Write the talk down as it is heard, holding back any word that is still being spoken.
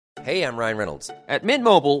Hey, I'm Ryan Reynolds. At Mint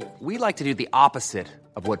Mobile, we like to do the opposite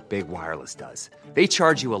of what Big Wireless does. They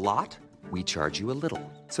charge you a lot, we charge you a little.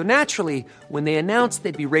 So naturally, when they announced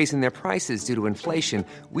they'd be raising their prices due to inflation,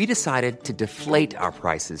 we decided to deflate our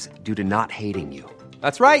prices due to not hating you.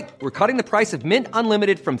 That's right. We're cutting the price of Mint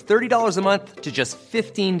Unlimited from $30 a month to just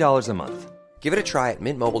 $15 a month. Give it a try at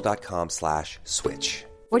mintmobile.com/switch.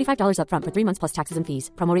 $45 up front for 3 months plus taxes and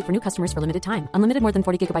fees. Promo rate for new customers for limited time. Unlimited more than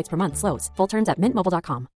 40 gigabytes per month. Slows full terms at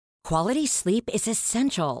mintmobile.com. Quality sleep is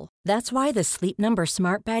essential. That's why the Sleep Number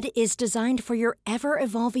Smart Bed is designed for your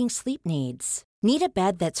ever-evolving sleep needs. Need a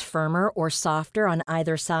bed that's firmer or softer on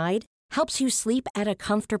either side? Helps you sleep at a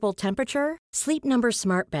comfortable temperature? Sleep Number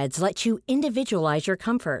Smart Beds let you individualize your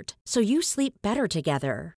comfort, so you sleep better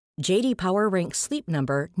together. J.D. Power ranks Sleep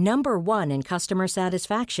Number number 1 in customer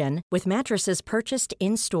satisfaction with mattresses purchased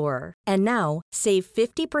in-store. And now, save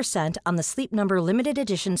 50% on the Sleep Number Limited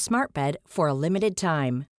Edition Smart Bed for a limited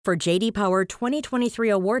time. For J.D. Power 2023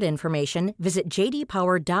 award information, visit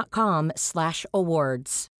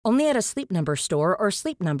jdpower.com/awards. Only at a Sleep Number store or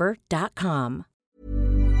sleepnumber.com.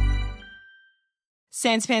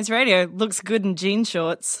 Sanspants Radio looks good in jean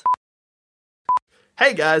shorts.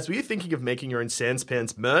 Hey guys, were you thinking of making your own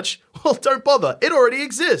Sanspants merch? Well, don't bother, it already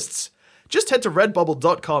exists! Just head to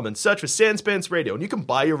redbubble.com and search for Sanspants Radio and you can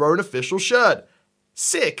buy your own official shirt.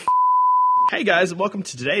 Sick! Hey guys, and welcome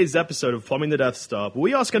to today's episode of Plumbing the Death Star, where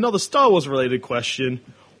we ask another Star Wars related question.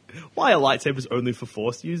 Why are lightsabers only for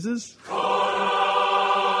Force users?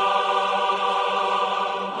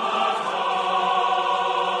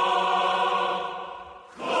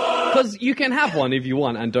 Because you can have one if you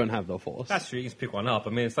want and don't have the Force. That's true. You can just pick one up. I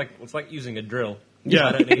mean, it's like using a drill. Yeah.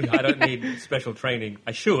 I don't need special training.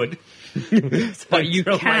 I should, but you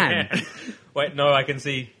can. Wait, no, I can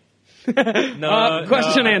see. No.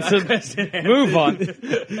 Question answered. Move on.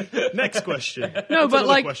 Next question. No, What's but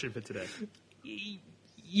another question for today?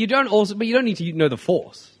 You don't need to know the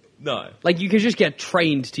Force. No. Like, you can just get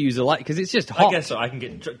trained to use a light, because it's just hot. I guess so. I can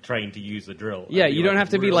get trained to use a drill. Yeah, you don't have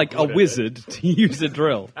to be like a wizard to use a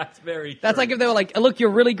drill. That's very true. That's like if they were like, look,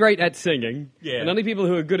 you're really great at singing, yeah, and only people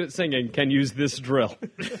who are good at singing can use this drill.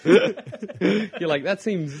 You're like, that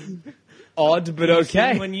seems odd, but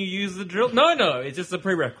okay. When you use the drill? No, it's just a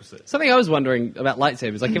prerequisite. Something I was wondering about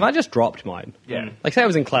lightsabers, like if I just dropped mine, like say I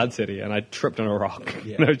was in Cloud City and I tripped on a rock,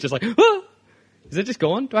 and I was just like, ah! Is it just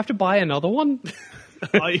gone? Do I have to buy another one?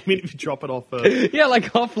 Oh, you mean if you drop it off? Yeah,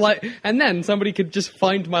 like off light, and then somebody could just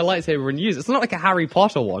find my lightsaber and use it. It's not like a Harry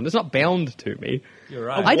Potter wand. It's not bound to me. You're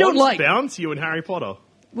right. I don't like bound to you in Harry Potter.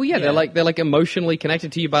 Well, yeah, they're like emotionally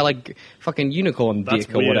connected to you by like fucking unicorn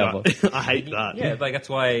dick or whatever. I hate that. Yeah, like that's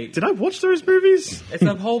why. Did I watch those movies? It's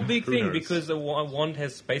a whole big thing because a wand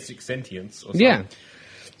has basic sentience. Or something. Yeah.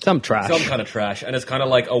 Some trash. Some kind of trash. And it's kind of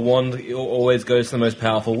like a wand always goes to the most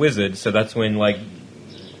powerful wizard. So that's when, like,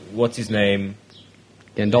 what's his name?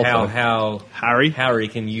 Gandolfo. How Harry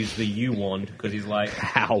can use the U wand because he's like...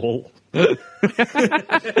 Howl.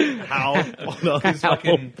 How? He's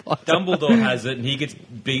fucking... Dumbledore has it and he gets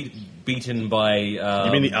beaten by...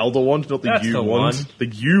 you mean the Elder Wand, not the U wand? The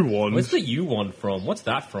U wand. Where's the U wand from? What's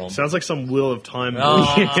that from? Sounds like some Wheel of Time.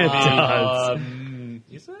 Yeah, it does.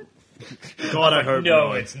 Is it? God, I hope no,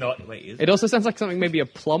 not. it's not. Wait, is it? It also sounds like something maybe a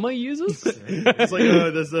plumber uses. It's like,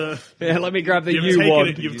 there's a... Yeah, let me grab the You've U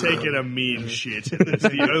wand. taken a mean shit. It's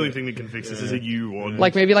the only thing that can fix this is a U wand.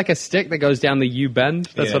 Like maybe like a stick that goes down the U bend.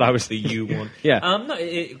 That's what I was the U one. Yeah. No,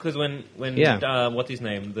 because when what's his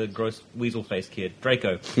name, the gross weasel faced kid,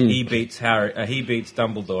 Draco, he beats he beats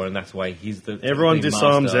Dumbledore, and that's why he's the everyone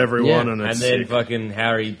disarms master. everyone, Yeah. and And it's then sick. fucking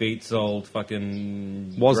Harry beats old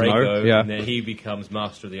fucking Wasno, Draco, yeah. and then he becomes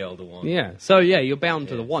master of the Elder Wand. Yeah. So yeah, you're bound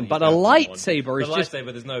to the wand, so but a you're bound to the lightsaber wand. is The just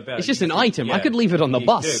lightsaber, there's no bound. it's just You an can- item. I yeah. could leave it on the You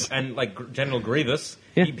bus. do. And like General Grievous,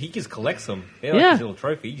 Yeah. he just collects them. They're like Yeah. his little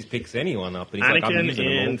trophy. He just picks anyone up, and he's like, I'm Anakin using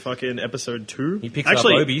them all. in fucking episode 2. He picks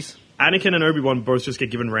Actually, up Obi's. Anakin and Obi-Wan both just get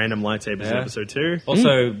given random lightsabers in Yeah. episode 2.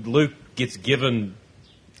 Also, Luke gets given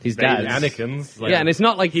his baby dad's. Anakin's. Like, Yeah, and it's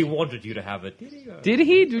not like he wanted you to have it. Did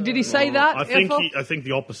he? Did he say that? I think Ethel? I think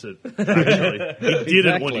the opposite. Actually, he didn't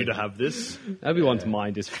Exactly. want you to have this. Obi-Wan's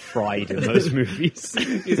mind is fried in those movies.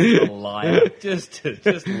 He's a liar. just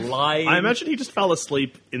lying. I imagine he just fell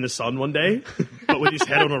asleep in the sun one day, but with his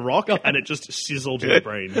head on a rock, and it just sizzled his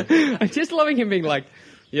brain. I'm just loving him being like,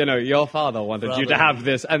 you know, your father wanted you to have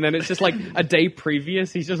this, and then it's just like a day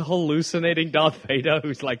previous, he's just hallucinating Darth Vader,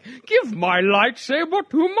 who's like, give my lightsaber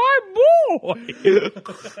to my boy!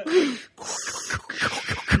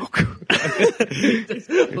 just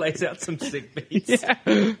lays out some sick beats.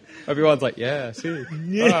 Yeah. Obi-Wan's like, yeah, see.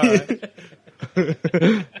 All right.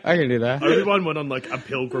 I can do that. Obi-Wan went on like a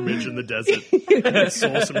pilgrimage in the desert.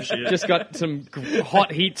 Saw some shit. Just got some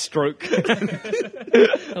hot heat stroke.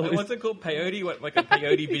 What's it called? Peyote? What, like a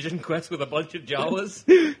peyote vision quest with a bunch of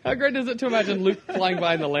Jawas? How great is it to imagine Luke flying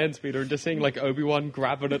by in the land speeder and just seeing like Obi-Wan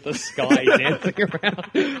grabbing at the sky, dancing around.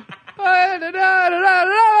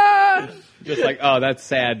 Just like, oh, that's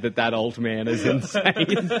sad that old man is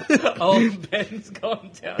insane. Old Ben's gone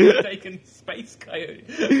down and taken space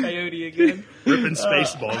peyote again. Ripping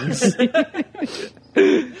space bombs.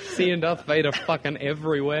 Seeing Darth Vader fucking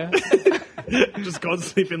everywhere. Just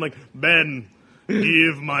constantly being like, Ben,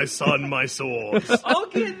 give my son my sword. I'll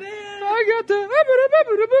get there. I got the...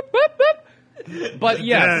 But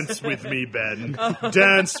yes. Dance with me, Ben.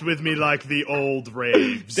 Dance with me like the old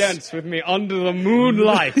raves. Dance with me under the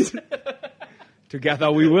moonlight.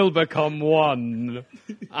 Together we will become one.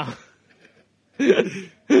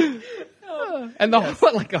 And the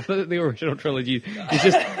whole, like the original trilogy is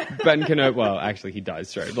just Ben Kenobi. Well, actually, he dies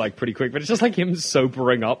straight, like pretty quick. But it's just like him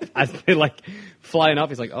sobering up as they're like flying up.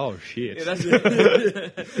 He's like, "Oh shit!" Yeah, that's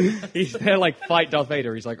He's there like fight Darth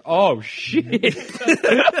Vader. He's like, "Oh shit!"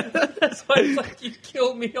 That's why it's like, you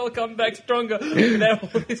killed me, I'll come back stronger. Now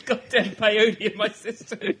all this goddamn peyote in my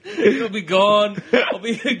system, it'll be gone. I'll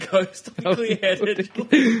be a ghost. I'll be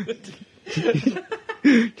clear-headed.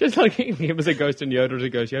 Just like him as a ghost and Yoda as a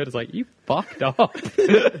ghost. Yoda's like, you fucked up.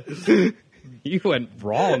 You went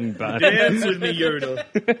wrong, bud. Dance with me,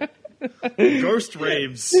 Yoda. Ghost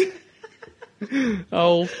raves.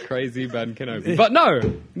 Old crazy Ben Kenobi. But no,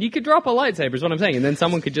 you could drop a lightsaber is what I'm saying, and then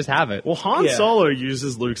someone could just have it. Well, Han Solo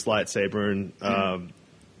uses Luke's lightsaber in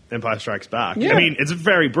Empire Strikes Back. Yeah. I mean, it's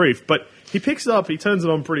very brief, but he picks it up, he turns it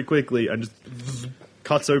on pretty quickly, and just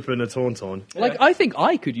cuts open a Tauntaun. Like, I think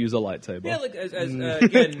I could use a lightsaber. Yeah, like,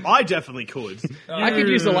 again... I definitely could. I could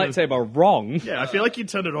use a lightsaber wrong. Yeah, I feel like you'd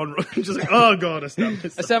turn it on just like, oh god, I stabbed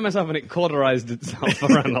myself. I stabbed myself and it cauterized itself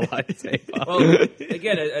around the lightsaber. Well,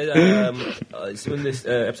 again, in this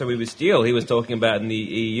episode with Steele, he was talking about in the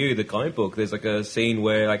EU, the comic book, there's like a scene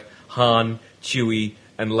where like Han, Chewie,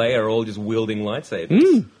 and Leia are all just wielding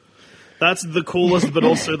lightsabers. That's the coolest, but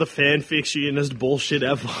also the fanfictionist bullshit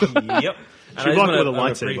ever. Yep. Should And rock I with a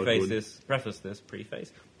just lightsaber.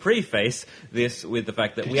 Preface this with the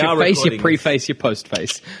fact that we Your are face, recording your preface, your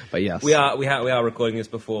postface. But yes. we are recording this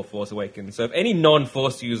before Force Awakens. So if any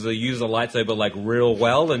non-Force user uses a lightsaber like real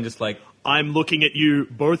well, then just like I'm looking at you,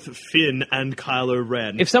 both Finn and Kylo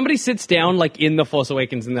Ren. If somebody sits down like in The Force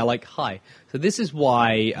Awakens and they're like, hi, so this is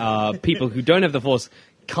why people who don't have the Force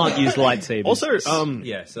can't use lightsabers. Also,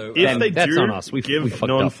 yeah. So if they that's do on us. We give fucked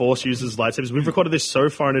non-Force users lightsabers, we've recorded this so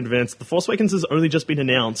far in advance. The Force Awakens has only just been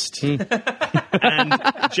announced, and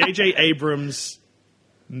J.J. Abrams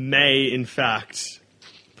may, in fact,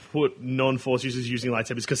 put non-Force users using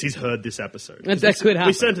lightsabers because he's heard this episode. That could happen.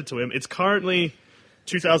 We sent it to him. It's currently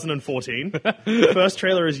 2014. First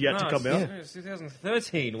trailer is yet to come out. It's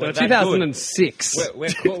 2013. We're that 2006. good. We're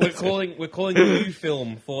calling the new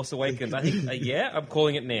film Force Awakens. I think I'm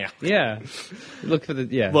calling it now. Yeah. Look for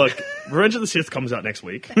the Look, Revenge of the Sith comes out next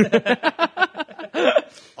week.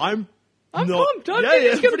 I'm not. pumped.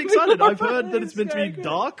 I'm pretty excited. I've heard that it's meant to be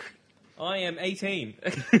dark. I am 18.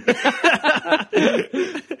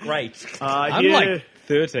 Great. I'm like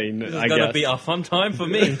 13, This is I going to guess. be a fun time for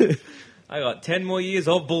me. I got 10 more years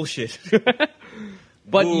of bullshit.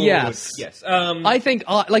 But Good. yes. Yes. I think,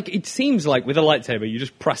 like, it seems like with a lightsaber, you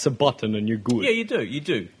just press a button and you're good. Yeah, you do. You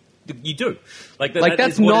do. Like Like, that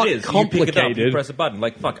that's is what not it is. You pick it up, you complicated. press a button.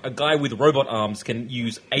 Like, fuck, a guy with robot arms can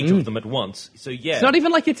use 8 of them at once. So, yeah. It's not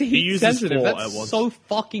even like it's heat uses sensitive. 4 That's at once. so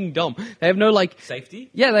fucking dumb. They have no, like... Safety?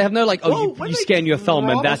 Yeah, they have no, like, Well, you when they scan your thumb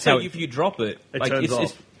and that's So how... if you drop it, like, turns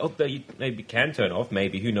off. you maybe can turn off,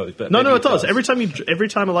 maybe, who knows. But No, maybe it does. Every time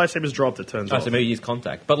a lightsaber's dropped, it turns off. So maybe use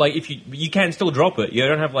contact. But, like, if you can still drop it. You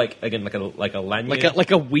don't have, like, again, like a lanyard.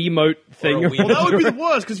 Like a Wiimote thing. Or a Wiimote. Well, that would be the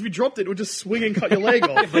worst, because if you dropped it, it would just swing and cut your leg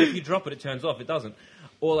off. But if you drop it, it turns off. It doesn't.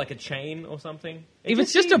 Or like a chain or something. If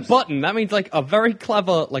it's just a button, that means like a very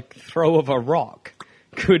clever like throw of a rock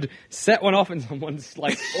could set one off and someone's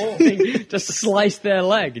like thing, just slice their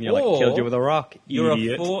leg and you're like killed you with a rock. You're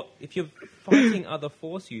idiot. if you're fighting other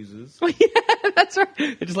Force users. Yeah, that's right.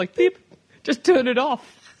 It's just like beep, just turn it off.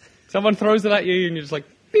 Someone throws it at you and you're just like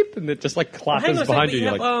beep, and it just like hang on clappers a behind second, you. you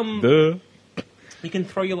You're have, like, duh. You can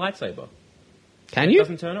throw your lightsaber. Can It you?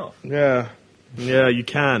 doesn't turn off. Yeah, you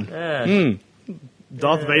can. Yeah.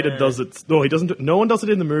 Darth Vader does it. No, he doesn't. No one does it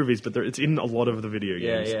in the movies, but it's in a lot of the video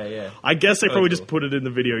games. Yeah. I guess they probably cool. just put it in the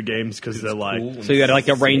video games because they're like, cool. So you had like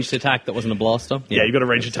a ranged attack that wasn't a blaster. yeah, you got a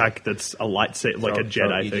range attack that's a lightsaber, like a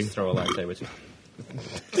Jedi you thing. Just throw a lightsaber.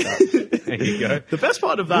 There you go. The best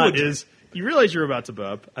part of that is You realize you're about to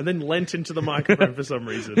burp, and then leant into the microphone for some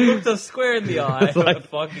reason. Looked us square in the eye. like-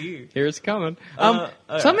 Fuck you. Here it's coming.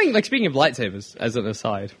 Something like, speaking of lightsabers, as an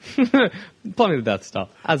aside, plenty of that stuff.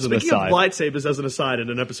 As an Speaking of aside, lightsabers as an aside in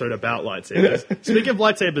an episode about lightsabers, speaking of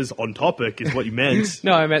lightsabers on topic is what you meant.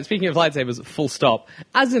 no, I meant speaking of lightsabers, full stop.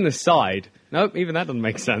 As an aside, nope, even that doesn't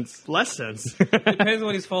make sense. Less sense. Depends on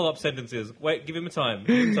what his follow-up sentence is. Wait, give him a time.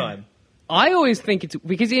 Give him time. I always think it's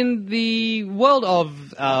because in the world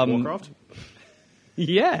of Warcraft?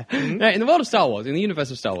 yeah, no, in the world of Star Wars, in the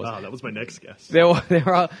universe of Star Wars, Ah, that was my next guess. there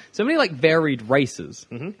are so many like varied races,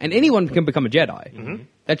 and anyone can become a Jedi.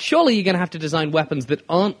 That surely you're going to have to design weapons that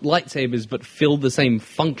aren't lightsabers but fill the same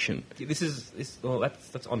function.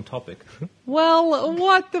 That's on topic. Well,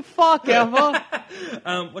 what the fuck ever?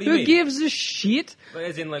 What do you Who mean? gives a shit? But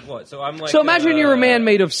as in, like, what? So I'm like... So imagine you're a man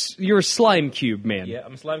made of you're a slime cube man. Yeah,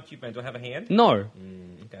 I'm a slime cube man. Do I have a hand? No,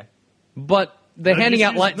 Okay. but they're No, handing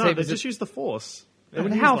out No, they lightsabers. just use the Force. They But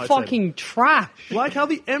wouldn't how use lightsabers. fucking trash! Like how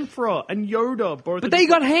the Emperor and Yoda both... But they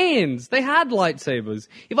got hands. They had lightsabers.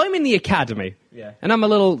 If I'm in the academy, Yeah. and I'm a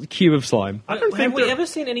little cube of slime, I don't Have think we they're- ever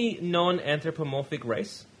seen any non-anthropomorphic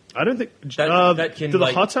race? I don't think... That can, do the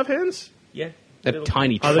like- Hutts have hands? Yeah. they're Little-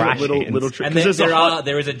 tiny Oh, they got trash little hands. tra- And 'cause there, there's a Hutt-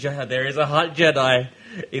 there is a hot Jedi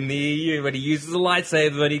in the EU, and he uses a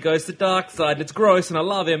lightsaber, and he goes to dark side, and it's gross, and I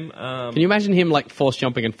love him. Can you imagine him like force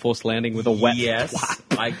jumping and force landing with a wet? Yes,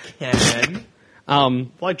 I can.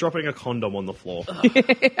 Like dropping a condom on the floor.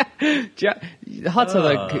 Hutts are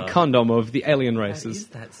the condom of the alien What races. is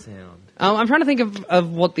that sound? I'm trying to think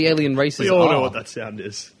of what the alien races We all are. know what that sound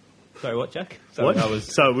is. Sorry, what, Jack? Sorry, What? I was...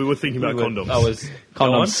 So we were thinking about condoms. I was... Go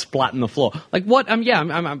on. Condoms splatting the floor. Like what? I'm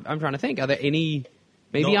trying to think. Are there any?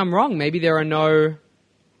 Maybe No. I'm wrong. Maybe there are no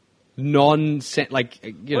like you What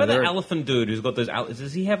know. about there the are- elephant dude who's got those...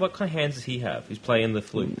 Does he have... What kind of hands does he have? Who's playing the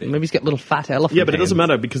flute thing? Maybe he's got little fat elephant. Yeah, but it doesn't hands.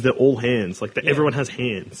 matter because they're all hands. Like, everyone has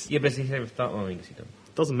hands. Yeah, but he's having thought... Oh, I guess he doesn't.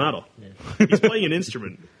 Doesn't matter. He's playing an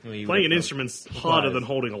instrument. Well, you Playing an would- instrument's harder Requires- than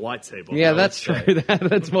holding a lightsaber. Yeah, would that's say. true.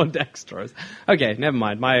 That's more dexterous. Okay, never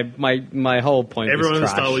mind. My whole point. Everyone in the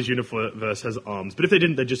is trash. Star Wars universe has arms, but if they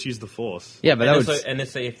didn't, they'd just use the Force. Yeah, but And that also, would.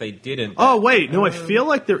 let's say if they didn't... Oh wait, no, I feel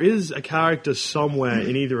like there is a character somewhere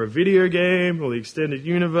in either a video game or the extended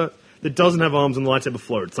universe that doesn't have arms and the lightsaber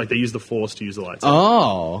floats. Like they use the Force to use the lightsaber.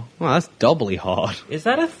 Oh, well, that's doubly hard. Is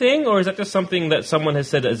that a thing, or is that just something that someone has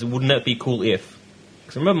said as wouldn't that be cool if?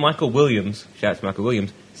 Because I remember Michael Williams, shout out to Michael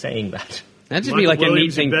Williams, saying that. That'd just Michael be like Williams, a neat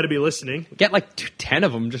you thing. better be listening. Get like 10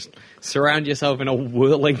 of them. Just surround yourself in a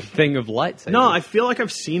whirling thing of lightsabers. No, I feel like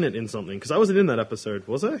I've seen it in something because I wasn't in that episode,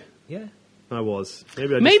 was I? Yeah. I was.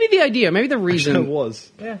 Maybe I Maybe the idea, maybe the just, reason, I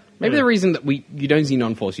was. Yeah. maybe the reason that you don't see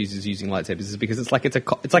non-force users using lightsabers is because it's like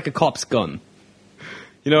a cop's gun.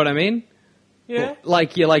 You know what I mean? Yeah.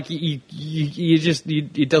 Like you just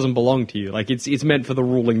it doesn't belong to you. Like it's meant for the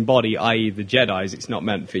ruling body, i.e. the Jedis. It's not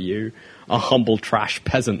meant for you, a humble trash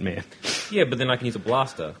peasant man. Yeah, but then I can use a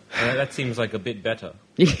blaster. That seems like a bit better.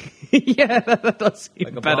 Yeah, that does seem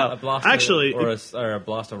Like a better. blaster, Actually, or a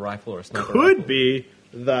blaster rifle or a sniper Could rifle. be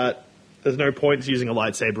that there's no point using a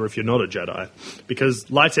lightsaber if you're not a Jedi, because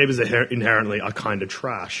lightsabers inherently are kind of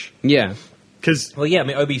trash. Yeah. Because Well, yeah, I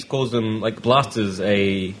mean, Obi calls them, like, blasters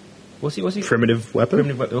a... What's he? primitive weapon.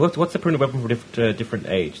 Primitive weapon. What's the primitive weapon for different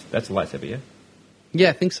age? That's a lightsaber, yeah? Yeah,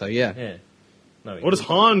 I think so, yeah. Yeah. No, What does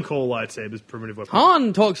Han call lightsabers? Primitive weapons.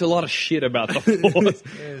 Han talks a lot of shit about the Force.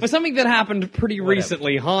 For something that happened pretty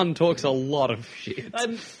recently, Han talks a lot of shit.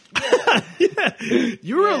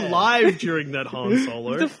 You were alive during that Han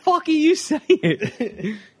Solo. The fuck are you saying?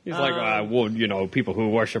 He's like, well, you know, people who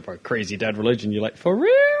worship a crazy dead religion. You're like, for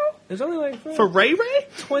real? It's only like For Ray Ray?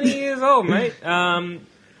 20 years old, mate. No,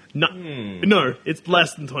 it's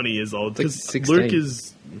less than 20 years old. Like Because 16. Luke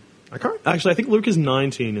is... I think Luke is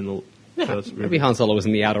 19 in the first movie. Maybe Han Solo was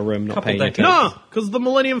in the outer rim, not Couple paying decades. attention. No, because the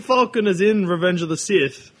Millennium Falcon is in Revenge of the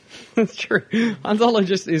Sith. That's true. Han Solo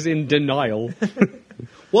just is in denial.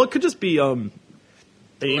 Well, it could just be the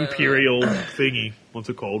Imperial thingy. What's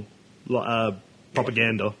it called?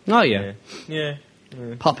 Propaganda. Oh, yeah. Yeah.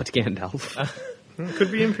 Puppet Gandalf.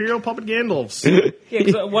 Could be Imperial Puppet Gandalfs. Yeah,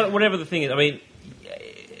 because whatever the thing is, I mean,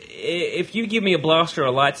 if you give me a blaster or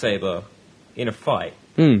a lightsaber in a fight,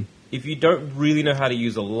 if you don't really know how to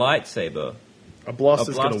use a lightsaber, A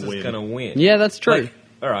blaster's a going blaster's to going to win. win. Yeah, that's true. Like,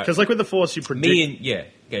 all right. Because like with the Force, you predict... Me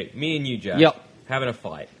and you, Jack, Yep. having a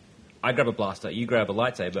fight. I grab a blaster, you grab a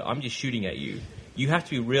lightsaber, I'm just shooting at you. You have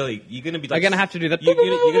to be really... You're going to be like... I'm gonna have to do that. You're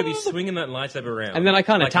going to be swinging that lightsaber around. And then I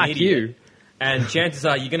can't like an attack idiot. you. And chances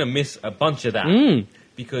are you're going to miss a bunch of that.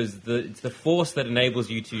 Because it's the force that enables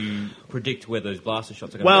you to predict where those blaster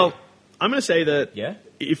shots are going to Well, be. I'm going to say that Yeah?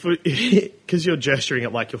 because you're gesturing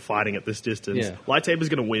it like you're fighting at this distance, Yeah. Lightsaber's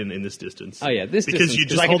going to win in this distance. Oh yeah, this because distance, you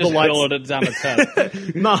 'cause just I can hold the just hurl it at Zamet's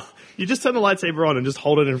head. Nah, you just turn the lightsaber on and just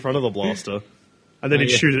hold it in front of the blaster, and then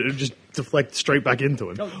he'd yeah. shoot it and just deflect straight back into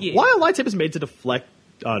him. Oh, yeah. Why are lightsabers made to deflect?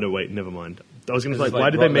 Oh no, wait, never mind. I was going to say, This is why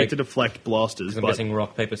like did they rock- make like- to deflect blasters? I'm But guessing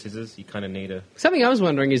rock, paper, scissors. You kind of need a... Something I was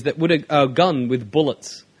wondering is that would a gun with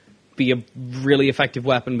bullets be a really effective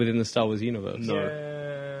weapon within the Star Wars universe?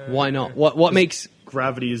 no, Why not? What makes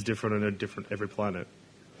gravity is different on every planet.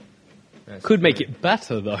 could make it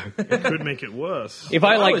better though? It could make it worse. If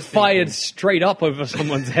I Well, I like was fired thinking- straight up over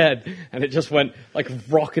someone's head and it just went like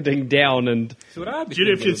rocketing down and So what I'd be Dude,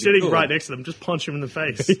 if thinking you're would be sitting cool right next to them, just punch him in the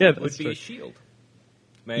face. yeah, would that's be true. a shield.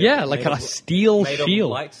 Made Yeah, of- like made a of- steel made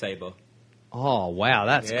shield. Of lightsaber. Oh wow,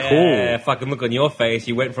 that's Yeah, cool. fucking look on your face.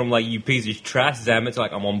 You went from like you piece of trash, Zamet, to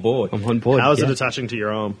like I'm on board. I'm on board. How is yeah. it attaching to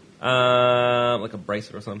your arm? Like a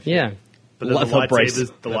bracelet or something. Yeah. But then Leather brace. the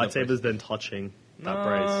lightsaber's then touching that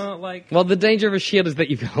brace. Like. Well, the danger of a shield is that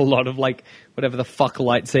you've got a lot of like whatever the fuck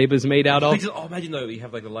lightsabers made out of. Imagine though you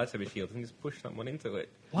have like the lightsaber shield and just push someone into it.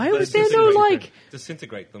 Why But was it's there no disintegrate- like?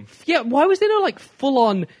 disintegrate them? Yeah, why was there no like full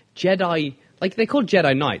on Jedi? Like they're called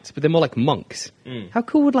Jedi Knights, but they're more like monks. How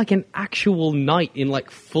cool would like an actual knight in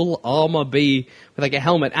like full armor be with like a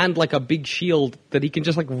helmet and like a big shield that he can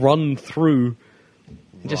just like run through?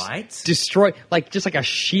 And just Right. destroy like just like a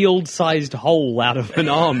shield-sized hole out of an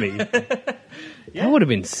army. That would have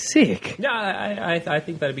been sick. Yeah, I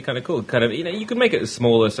think that'd be kind of cool. Kind of, you could make it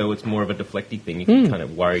smaller so it's more of a deflecty thing. You can kind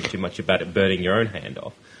of worry too much about it burning your own hand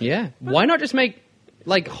off. Yeah. Why not just make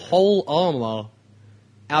like whole armor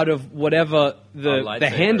out of whatever the lightsaber.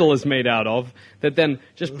 handle is made out of that then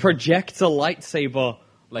just projects a lightsaber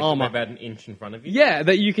Like armor? about an inch in front of you. Yeah,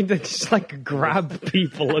 that you can then just like grab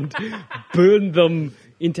people and burn them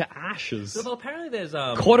into ashes. Well, apparently there's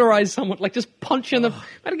Cauterize someone, like just punch in the.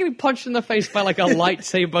 Imagine getting punched in the face by like a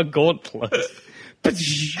lightsaber gauntlet.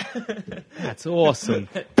 That's awesome.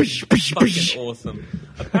 fucking awesome.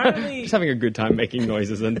 Apparently, Just having a good time making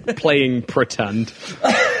noises and playing pretend.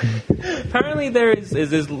 apparently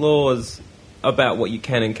there's laws about what you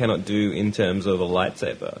can and cannot do in terms of a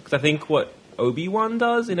lightsaber. Because I think what Obi-Wan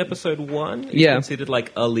does in Episode 1 is Yeah. considered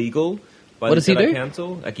like illegal by What the does he Jedi do?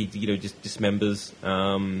 Council. Like he just dismembers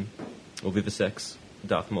or vivisects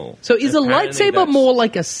Darth Maul. So is a Apparently lightsaber that's- more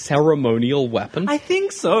like a ceremonial weapon? I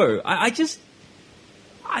think so. I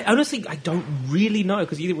honestly I don't really know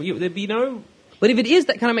because there'd be no. But if it is,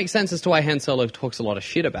 that kind of makes sense as to why Han Solo talks a lot of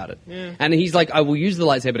shit about it. Yeah. And he's like, I will use the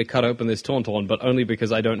lightsaber to cut open this Tauntaun, but only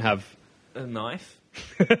because I don't have... A knife?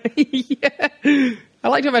 Yeah. I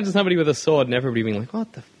like to imagine somebody with a sword and everybody being like,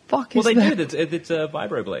 what the fuck Well, is they that? do. It's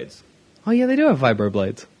vibroblades. Oh, yeah, they do have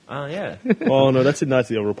vibroblades. Yeah. Oh no, that's in Knights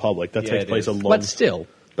of the Old Republic. That Yeah, takes it place is. a long. But still.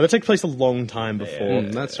 But that takes place a long time before.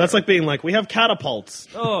 that's that's like being like, we have catapults.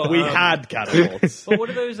 Oh, we had catapults. But what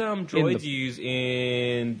do those droids the- use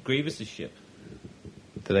in Grievous's ship?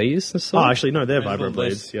 Do they use the Oh, sword? actually, no, they're Those little-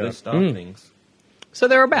 vibroblades. Yeah, those staff things. So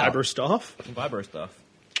they're about. vibro stuff. Vibro stuff.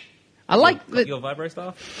 I like Got that. your vibro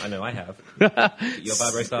stuff? I know, I have. Your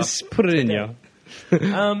vibro stuff? Just put it in you.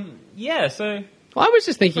 Yeah, so... Well, I was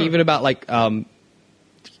just thinking even about like,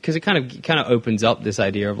 because it kind of opens up this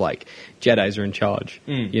idea of like Jedis are in charge.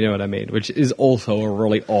 You know what I mean? Which is also a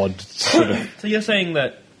really odd sort of. So you're saying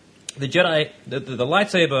that the Jedi, the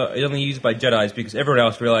lightsaber is only used by Jedis because everyone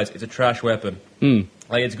else realized it's a trash weapon.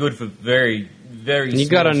 Like, it's good for very, very You small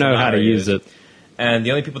got to know how to scenarios. use it. And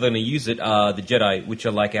the only people that are going to use it are the Jedi, which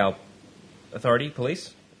are like our authority,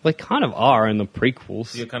 police. They kind of are in the prequels.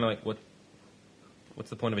 So you're kind of like, what's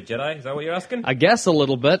the point of a Jedi? Is that what you're asking? I guess a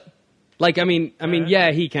little bit. Like, I mean,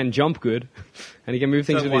 yeah, he can jump good, and he can move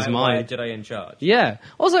things So with why, his why a mind. Jedi in charge? Yeah.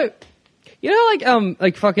 Also, you know,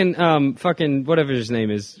 like fucking whatever his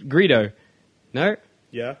name is, Greedo. No,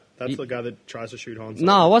 Yeah, that's the guy that tries to shoot Han Solo.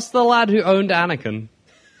 no. What's the lad who owned Anakin?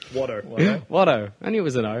 Watto. Watto. I knew it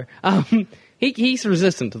was an O. He's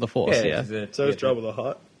resistant to the Force. Yeah. So is Jabba the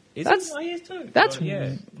Hutt. That's- he is too. That's. Oh,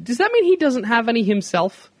 yeah. Does that mean he doesn't have any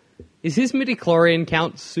himself? Is his midichlorian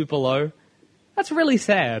count super low? That's really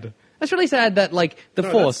sad. That's really sad that like the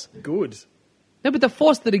No, Force. that's good. No, but the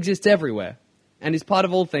Force that exists everywhere and is part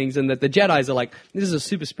of all things, and that the Jedis are like, this is a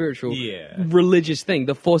super spiritual, religious thing.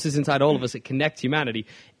 The Force is inside all of us. It connects humanity,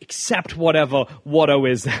 except whatever Watto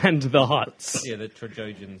is and the Hutts. Yeah, the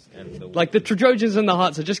Trojans and the... Like, the Trojans and the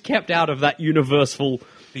Hutts are just kept out of that universal,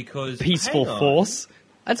 because peaceful hang on. Force.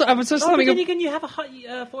 And so, I was just Oh, but thinking then of, can you have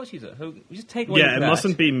a Force user? We just take away Yeah, it that.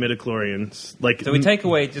 mustn't be midichlorians. Like, So we take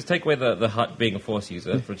away the Hutt being a Force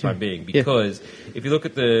user for the time being, because if you look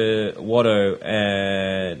at the Watto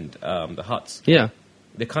and the Hutts, yeah.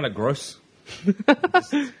 they're kind of gross.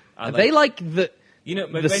 Are they like the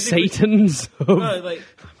basically- Satans? No, like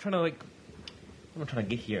I'm trying to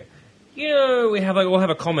get here. We'll have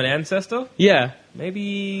a common ancestor. Yeah.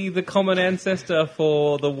 Maybe the common ancestor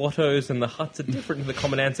for the Wattos and the Hutts are different to the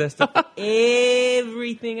common ancestor for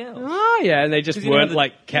everything else. Oh, yeah, and they just weren't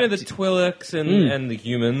kept... the Twi'leks and the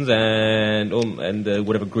humans and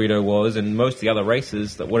whatever Greedo was and most of the other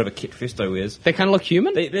races, that whatever Kit Fisto is. They kind of look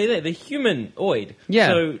human? They're humanoid. Yeah.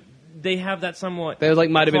 So they have that somewhat... There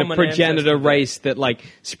might have been a common progenitor ancestor. race that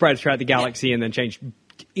spread throughout the galaxy and then changed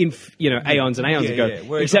aeons and aeons ago.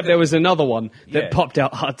 Yeah. Except there was another one that popped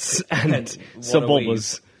out Hutts and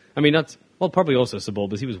Sebulbas. I mean, probably also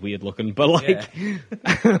Sebulbas. He was weird looking, but Hutts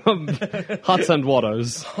and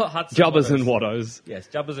Wattos. Jubbas and Wattos. Yes,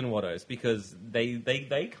 Jubbas and Wattos, because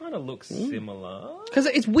they kind of look similar. Because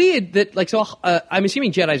it's weird that, I'm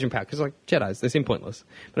assuming Jedis are in power, because, Jedis, they seem pointless.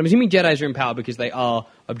 But I'm assuming Jedis are in power because they are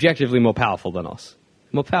objectively more powerful than us.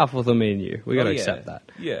 More powerful than me and you. We got to accept that.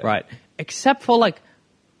 Yeah. Right. Except for,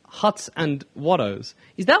 Hutts and Wattos.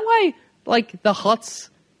 Is that why, the Hutts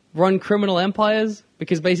run criminal empires?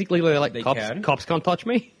 Because basically they're They cops. can. Cops can't touch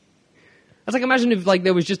me. I was imagine if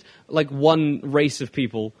there was just one race of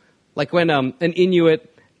people, when an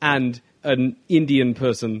Inuit and an Indian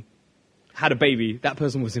person had a baby, that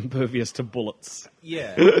person was impervious to bullets.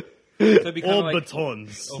 Yeah. So it'd be Or kinda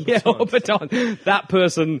batons. Or baton. That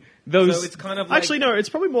person, those. So it's kind of Actually, no, it's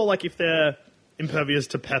probably more like if they're impervious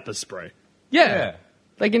to pepper spray. Yeah.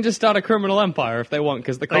 They can just start a criminal empire if they want,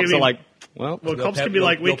 because the cops are Well, Your cops pep- can be your-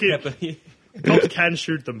 like, your cops can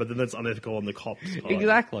shoot them, but then that's unethical on the cops' part.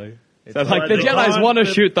 exactly. So, like the they Jedis can't- want to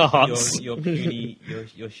shoot the Hutts. your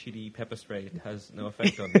shitty pepper spray has no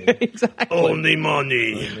effect on me. Exactly. Only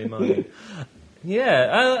money. Only mine.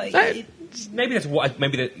 Yeah, maybe that's what.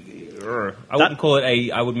 Maybe that. I wouldn't call it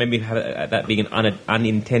a. I would maybe have that being an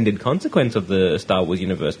unintended consequence of the Star Wars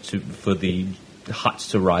universe for the Hutts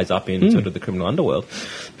to rise up in sort of the criminal underworld,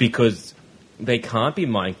 because they can't be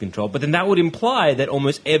mind controlled. But then that would imply that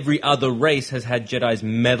almost every other race has had Jedis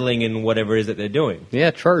meddling in whatever it is that they're doing. Yeah,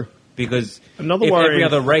 true. Because Another if worry- every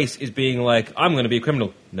other race is being like, I'm going to be a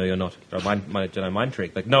criminal. No, you're not. My Jedi mind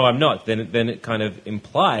trick. No, I'm not. Then it kind of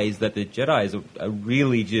implies that the Jedis are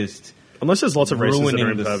really just... Unless there's lots of races that are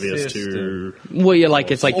ruining the impervious to... system. Well, you're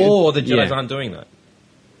it's Or the Jedis yeah. aren't doing that.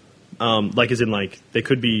 there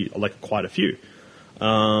could be, quite a few.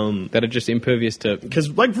 that are just impervious to. Because,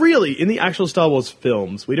 really, in the actual Star Wars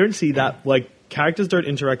films, we don't see that, characters don't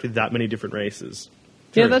interact with that many different races.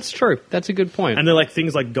 Yeah, that's true. That's a good point. And they're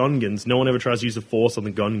things like Gungans. No one ever tries to use the Force on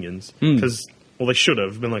the Gungans. Because, they should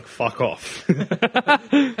have been fuck off.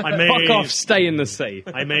 Fuck off, stay in the sea.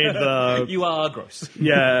 I made the... You are gross.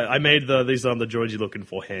 Yeah, I made these are the droids you're looking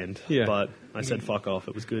for hand. Yeah. But I said fuck off.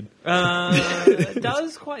 It was good.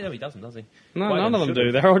 Does quite... No, he doesn't, does he? No, Quite none of them should've.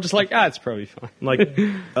 do. They're all just it's probably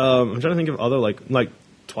fine. I'm trying to think of other,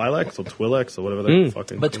 Twi'leks or Twi'leks or whatever they're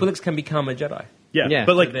fucking... But Twi'leks can become a Jedi. Yeah, Yeah.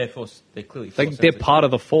 but So they're clearly Force They're sensitive. part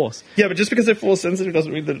of the Force. Yeah, but just because they're Force sensitive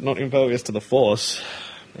doesn't mean they're not impervious to the Force.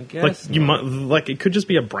 I guess You might, it could just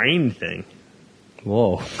be a brain thing.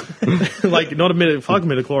 Whoa. Not a fuck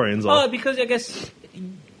midichlorians. Oh, because I guess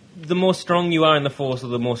the more strong you are in the Force, or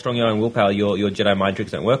the more strong you are in willpower, your Jedi mind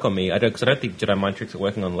tricks don't work on me. I don't think Jedi mind tricks are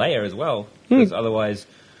working on Leia as well. Because otherwise,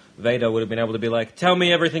 Vader would have been able to be like, "Tell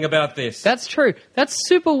me everything about this." That's true. That's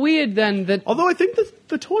super weird then. Although I think that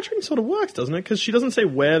the torturing sort of works, doesn't it? Because she doesn't say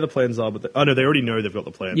where the plans are, but no, they already know they've got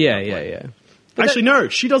the plans. Yeah. Actually, no,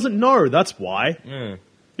 she doesn't know. That's why.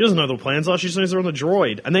 She doesn't know the plans are. She just knows they're on the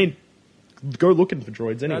droid, and they go looking for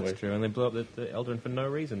droids anyway. That's true, and they blew up the Eldrin for no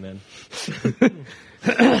reason. Then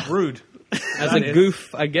rude. As a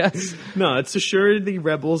goof, I guess. No, it's to show the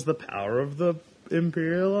rebels the power of the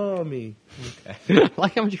Imperial Army.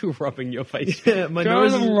 Like how much you're rubbing your face. Yeah, my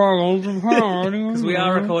nose is Because we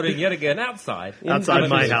are recording yet again outside. outside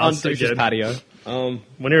my house on Douche's again. patio. When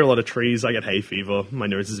near a lot of trees, I get hay fever. My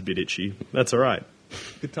nose is a bit itchy. That's all right.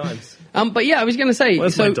 Good times. But yeah, I was going to say.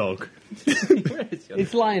 Where's my dog?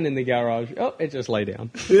 It's lying in the garage. Oh, it just lay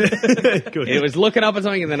down. Good. It was looking up at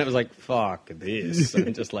something, and then it was like, "Fuck this,"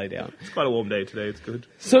 and just lay down. It's quite a warm day today. It's good.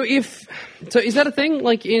 So is that a thing?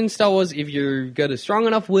 Like in Star Wars, if you got a strong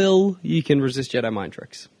enough will, you can resist Jedi mind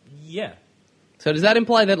tricks. Yeah. So does that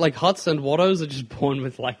imply that Hutts and Wattos are just born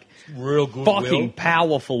with Real good fucking will.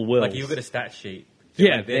 powerful wills? Like you get a stat sheet.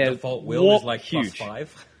 Yeah, their they're default will is huge. +5.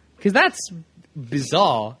 Because that's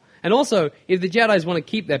bizarre. And also, if the Jedis want to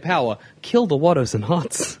keep their power, kill the Wattos and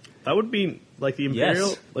Hutts. That would be the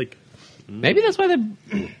Imperial. Yes. Maybe that's why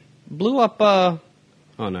they blew up. Oh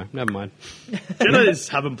no, never mind. Jedis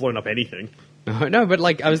haven't blown up anything. No, but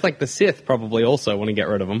like I was like the Sith probably also want to get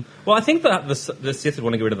rid of them. Well, I think that the Sith would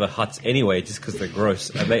want to get rid of the Hutts anyway, just because they're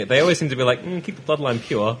gross. And they always seem to be like, keep the bloodline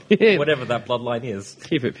pure, whatever that bloodline is.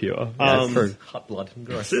 Keep it pure. Yeah, it's true. Hutt blood,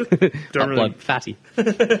 gross. Don't Hot blood, fatty.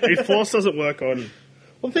 If Force doesn't work on...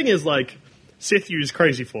 Well, the thing is, like, Sith use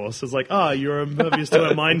crazy Force. It's like, you're impervious to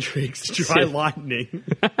our mind tricks. Try lightning.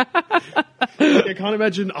 Like, I can't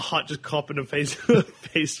imagine a Hutt just copping a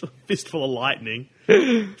fistful of lightning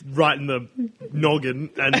right in the noggin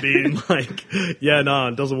and being like,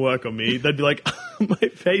 it doesn't work on me. They'd be like, my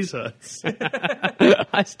face hurts.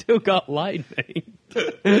 I still got lightning.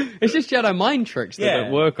 It's just Jedi mind tricks that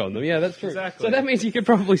don't work on them. Yeah, that's true. Exactly. So that means you could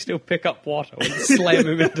probably still pick up Watto and slam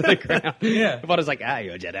him into the ground. Yeah. If Watto's like,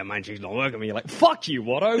 your Jedi mind tricks don't work on me, you're like, fuck you,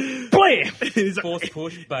 Watto. Blam! He's like, Force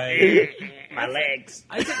push, bang. My legs.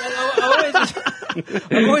 I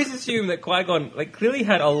think I've always assumed that Qui-Gon clearly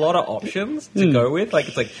had a lot of options to go with. Like,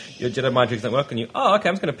 it's like, your Jedi mind tricks don't work on you. Oh, okay,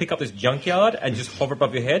 I'm just going to pick up this junkyard and just hover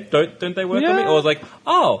above your head. Don't they work on me? Or it's like,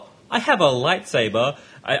 I have a lightsaber.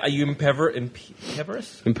 Are you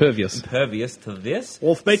impervious? Impervious to this?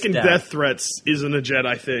 well, making Stab. death threats isn't a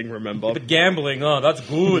Jedi thing, remember? But gambling, that's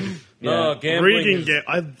good. No, gambling.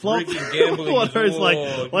 I love rigging gambling. Watto's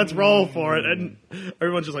like, let's roll for it. And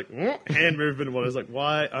everyone's just like, hand movement. And Watto's like,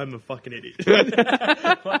 why? I'm a fucking idiot.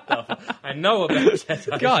 What the fuck? I know about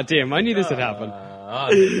Jedi. God damn, I knew this would happen.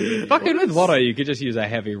 Fucking with Watto, you could just use a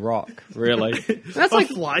heavy rock, really. That's like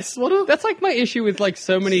fly swatter? That's like my issue with like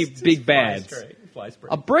so many big bads. Fly spray.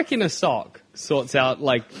 A brick in a sock sorts out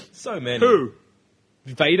like So many. Who?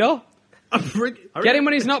 Vader. A brick? Get him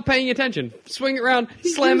when he's not paying attention. Swing it around,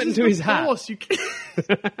 slam it into his hat. Force. You can't.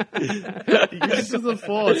 He uses the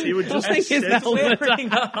Force. He would just I think his helmet. Wearing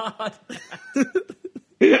hard.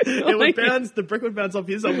 It would bounce. The brick would bounce off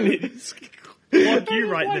his helmet. He'd just clock you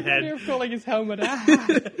right in the head. You're calling his helmet a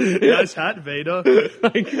hat. Nice hat, Vader.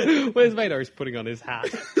 Like, where's Vader? He's putting on his hat.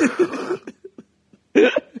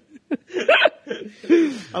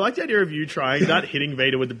 I like the idea of you trying that, hitting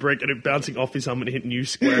Vader with the brick and it bouncing off his helmet and hitting you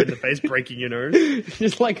square in the face, breaking your nose.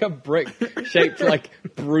 Just like a brick shaped like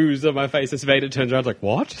bruise on my face as Vader turns around like,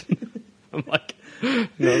 what? I'm like,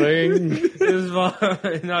 nothing. This is fine.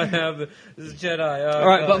 This is Jedi. All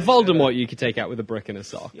right, but Voldemort you could take out with a brick and a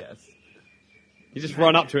sock. Yes. You just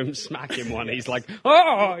run up to him, smack him one. He's like,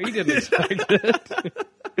 oh, he didn't expect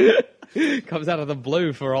it. Comes out of the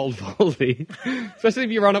blue for old Voldy. Especially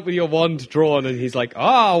if you run up with your wand drawn and he's like,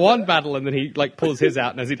 wand battle. And then he like pulls his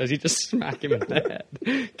out and as he does, you just smack him in the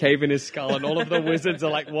head. Cave in his skull and all of the wizards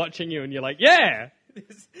are like watching you and you're like, yeah,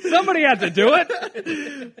 somebody had to do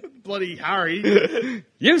it. Bloody Harry.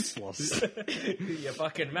 Useless. You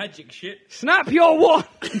fucking magic shit. Snap your wand.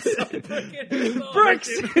 Bricks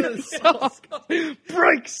and socks.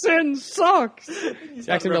 Bricks and socks.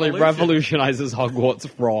 Jackson really revolutionizes Hogwarts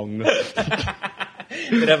wrong.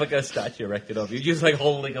 You'd have like a statue erected of you, just like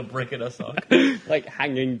holding a brick in a sock. Like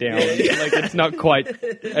hanging down. Like it's not quite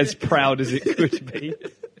as proud as it could be.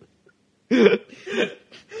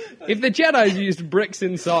 If the Jedi used bricks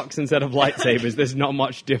in socks instead of lightsabers, there's not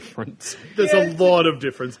much difference. There's a lot of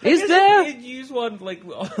difference. Is there? You'd use one like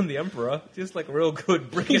on the Emperor, just like a real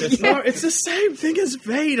good brick in a sock. No, it's the same thing as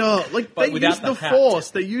Vader. Like, But they without use the the hat.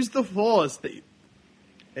 Force. They use the Force.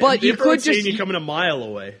 But you Emperor could seeing just you coming a mile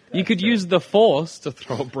away. you could use the Force to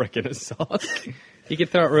throw a brick in a sock. You could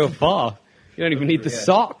throw it real far. You don't even need the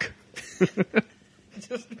sock.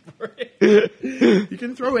 Just brick. You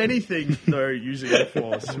can throw anything, though, using the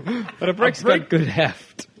Force. But a brick's got good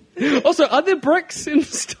heft. Also, are there bricks in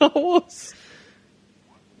Star Wars?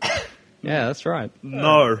 Yeah, that's right.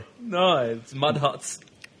 No. No, it's mud huts.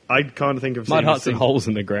 I can't think of Mud seeing huts and holes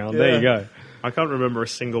in the ground. There you go. I can't remember a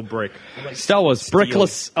single brick. Star Wars,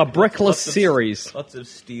 brickless, a brickless Lots of- series. Lots of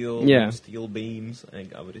steel, steel beams. I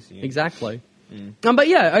think I would assume. Exactly. But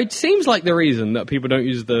yeah, it seems like the reason that people don't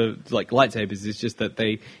use the lightsabers is just that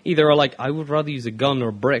they either are like, I would rather use a gun or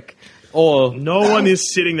a brick, or No one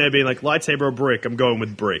is sitting there being like, lightsaber or brick, I'm going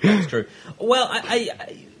with brick. That's true. Well,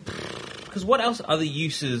 because what else other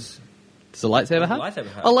uses? does a lightsaber have?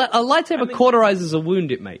 Lightsaber have? A lightsaber cauterizes a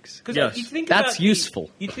wound it makes. Because Yes. you think That's about useful.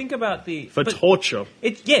 You think about the For but torture.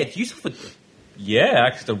 it's useful for. Yeah,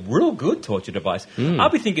 actually, it's a real good torture device. I'll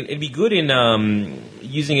be thinking it'd be good in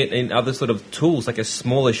using it in other sort of tools, like a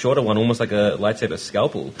smaller, shorter one, almost like a lightsaber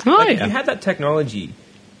scalpel. Oh, Like, yeah. if you had that technology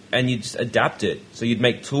and you just adapt it, so you'd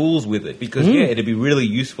make tools with it, because it'd be really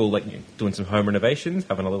useful, like doing some home renovations,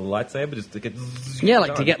 having a little lightsaber just to get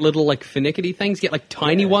To get little like finicky things, get like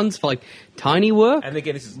tiny ones for like tiny work. and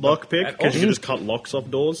again, this is Lockpick, and because you also- can just cut locks off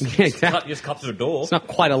doors. Yeah, exactly. just cut through a door. It's not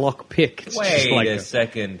quite a lock pick. It's just Wait like a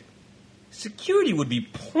second. security would be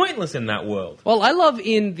pointless in that world. Well, I love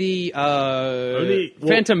in the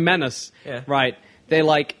Phantom Menace, right? They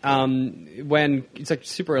like when it's like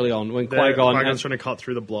super early on when Qui-Gon's trying to cut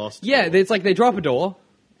through the blast. Yeah, it's like they drop a door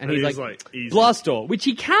and he's like easy. blast door, which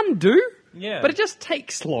he can do. Yeah, but it just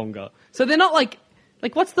takes longer. So they're not like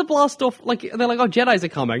what's the blast door? Like they're like, oh, Jedis are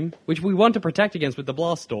coming, which we want to protect against with the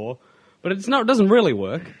blast door, but it doesn't really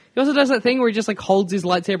work. He also does that thing where he just like holds his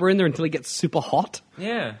lightsaber in there until he gets super hot.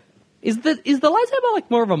 Yeah. Is the lightsaber like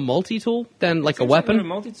more of a multi-tool than like a weapon? Like a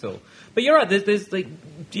multi-tool. But you're right. There's like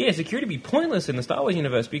security would be pointless in the Star Wars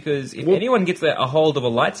universe because if anyone gets a hold of a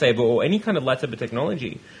lightsaber or any kind of lightsaber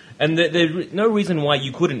technology, and there's no reason why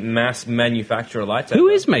you couldn't mass manufacture a lightsaber. Who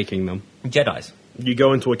is making them? Jedis. You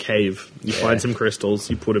go into a cave, you find some crystals,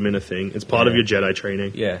 you put them in a thing. It's part of your Jedi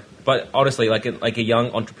training. Yeah, but honestly, like a young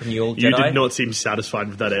entrepreneurial Jedi. You did not seem satisfied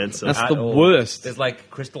with that answer. That's the worst. There's like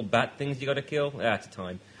crystal bat things you got to kill. It's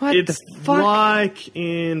time. What it's the fuck? like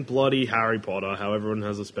in bloody Harry Potter, how everyone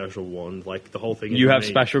has a special wand. Like the whole thing. You have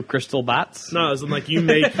special crystal bats? No, it's like you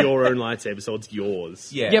make your own lightsaber, so it's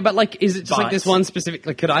yours. Yeah, but like, is it just like this one specific?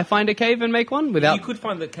 Like, could I find a cave and make one without? You could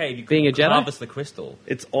find the cave. You could being a Jedi? harvest the crystal.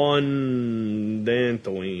 It's on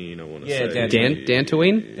Dantooine, I want to say.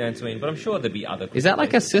 Dantooine? Dantooine, but I'm sure there'd be other. Is that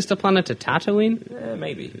like a sister planet to Tatooine?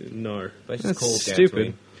 Maybe. No, but it's That's called stupid.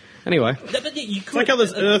 Dantooine. Anyway, it's like how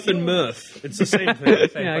there's Earth and Mirth. It's the same thing.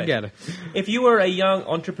 yeah, I get it. If you were a young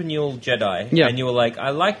entrepreneurial Jedi and you were like,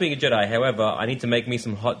 I like being a Jedi, however, I need to make me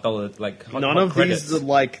some hot None of credits. these are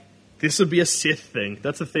like. This would be a Sith thing.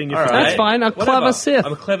 That's the thing. That's fine. Clever Sith.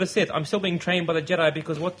 I'm a clever Sith. I'm still being trained by the Jedi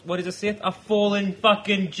because what is a Sith? A fallen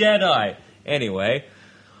fucking Jedi. Anyway.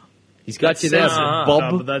 He's got you there,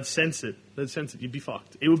 Bob. But that's censored. That's censored. You'd be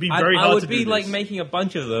fucked. It would be very hard to do. I would be like making a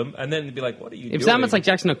bunch of them, and then it'd be like, "What are you doing?" If Samuel's like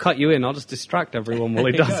Jackson will cut you in, I'll just distract everyone while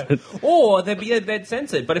he does it. Or they'd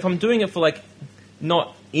censored. But if I'm doing it for like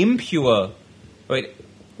not impure, wait,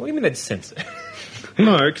 what do you mean they'd censor?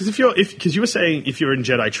 No, because you were saying if you're in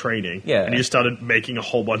Jedi training, and you started making a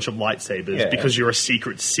whole bunch of lightsabers because you're a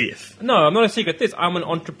secret Sith. No, I'm not a secret Sith. I'm an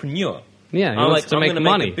entrepreneur. Yeah, I'm like, to make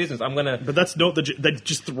money. Make a business. I'm gonna. But that's not they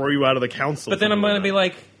just throw you out of the council. But then I'm gonna be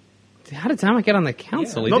like, how did Tama get on the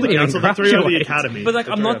council? Not the council. They threw you out of the academy. But like,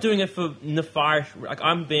 I'm not doing it for nefarious. Like,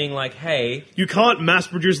 I'm being like, hey, you can't mass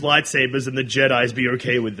produce lightsabers and the Jedi's be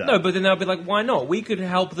okay with that. No, but then they'll be like, why not? We could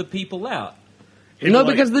help the people out. No,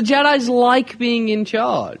 because the Jedis like being in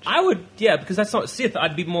charge. I would, because that's not Sith.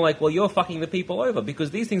 I'd be more like, well, you're fucking the people over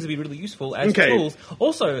because these things would be really useful as tools.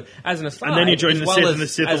 Also, as an aside, and then you join the Sith, and the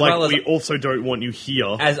Sith are like, we also don't want you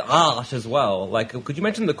here as art as well. Like, could you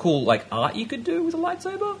mention the cool like art you could do with a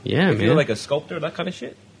lightsaber? Yeah, if you're like a sculptor, that kind of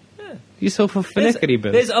shit. Yeah, yourself a finickety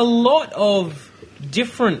bit. There's a lot of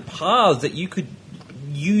different paths that you could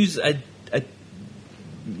use a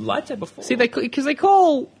lightsaber for. See, because they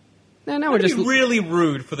call. Now we're just really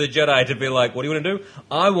rude for the Jedi to be like, what do you want to do?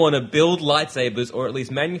 I want to build lightsabers or at least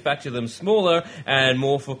manufacture them smaller and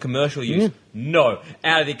more for commercial use. Yeah. No,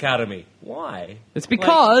 out of the academy. Why? It's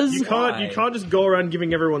because you can't just go around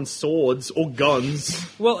giving everyone swords or guns.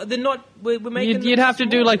 Well, they're not. We're making. You'd have to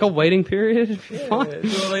do like a waiting period. Do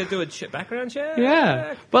a background check.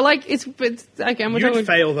 Yeah, but like it's okay. You'd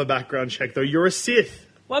fail the background check though. You're a Sith.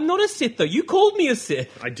 Well, I'm not a Sith, though. You called me a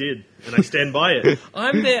Sith. I did, and I stand by it.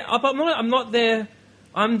 I'm there. I'm not there.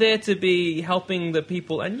 I'm there to be helping the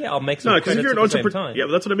people, and I'll make some credits at the same time. Yeah,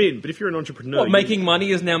 but that's what I mean. But if you're an entrepreneur... making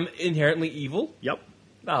money is now inherently evil? Yep.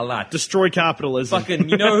 Oh, that. Destroy capitalism. Fucking,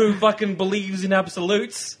 you know who fucking believes in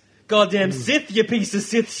absolutes? Goddamn Sith, you piece of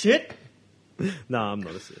Sith shit. Nah, I'm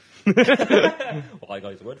not a Sith. Well, I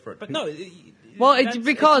got his word for it. But no... Well, it's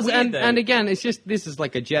because, it's and again, it's just, this is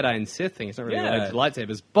like a Jedi and Sith thing. It's not really related to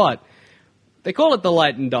lightsabers, but they call it the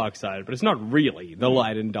light and dark side, but it's not really the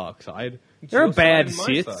light and dark side. There are bad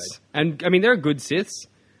Siths, and I mean, there are good Siths.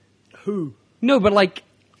 Who? No, but like,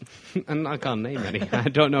 and I can't name any. I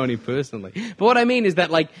don't know any personally. But what I mean is that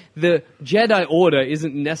like, the Jedi Order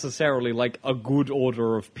isn't necessarily like a good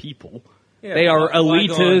order of people. Yeah, they are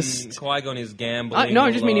elitist. Qui-Gon is gambling. No,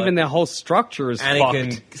 I just mean even their whole structure is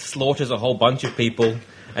Anakin fucked. slaughters a whole bunch of people,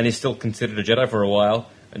 and is still considered a Jedi for a while,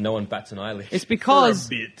 and no one bats an eyelid. It's because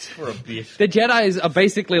for a bit. The Jedis are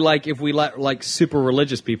basically like if we let like super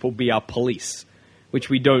religious people be our police, which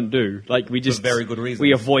we don't do. Like we just for very good reason.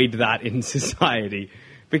 We avoid that in society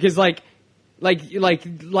because like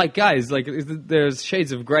guys, like there's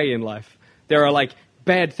shades of grey in life. There are like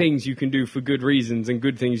bad things you can do for good reasons and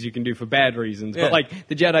good things you can do for bad reasons. Yeah. But like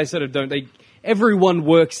the Jedi sort of don't. Everyone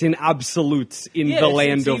works in absolutes in the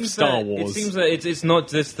land of Star Wars. It seems that it's not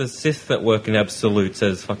just the Sith that work in absolutes,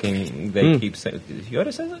 as fucking they keep saying.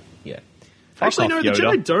 Yoda says it? Yeah. Actually, off, no, the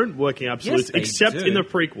Yoda. Jedi don't work in absolutes, Yes, they except do. in the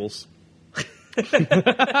prequels.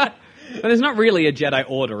 But there's not really a Jedi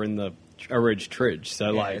Order in the Ridge Tridge,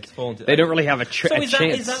 so it's fallen to- they don't really have a So chance.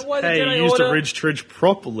 is that why the Hey, Jedi you used Order... a Ridge Tridge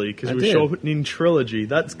properly because I it was did. short in trilogy.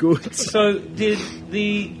 That's good. So did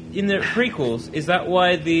in the prequels, is that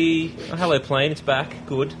why the Hello Plane, it's back,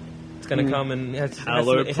 good. It's going to come and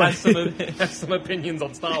it has some opinions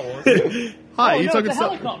on Star Wars. Hi, you talking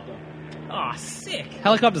stuff? helicopter. Ah, sick.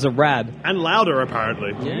 Helicopters are rad. And louder,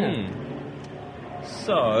 apparently. Yeah.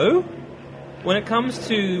 So, when it comes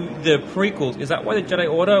to the prequels, is that why the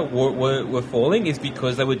Jedi Order were falling? Is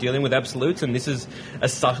because they were dealing with absolutes, and this is a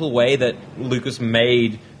subtle way that Lucas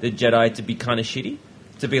made the Jedi to be kind of shitty?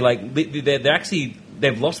 To be like,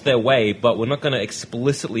 they've lost their way, but we're not going to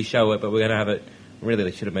explicitly show it, but we're going to have it... Really,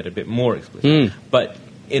 they should have made it a bit more explicit. But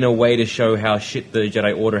in a way to show how shit the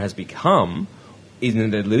Jedi Order has become...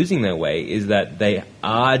 isn't they're losing their way, is that they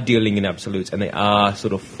are dealing in absolutes and they are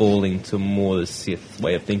sort of falling to more the Sith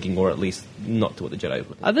way of thinking, or at least not to what the Jedi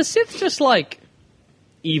were. Are the Sith just like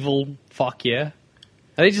evil? Fuck yeah.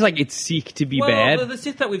 Are they just like it's seek to be bad? The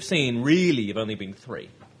Sith that we've seen really have only been 3.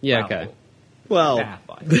 Yeah, Wow. okay. Well, Ah,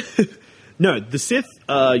 fine. no, the Sith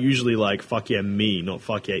are usually like, fuck yeah me, not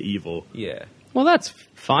fuck yeah evil. Yeah. Well, that's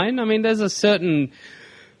fine. I mean, there's a certain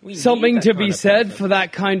We something need to that be kind of said person. for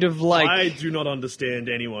that kind of like. I do not understand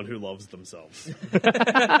anyone who loves themselves.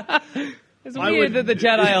 It's I weird would- that the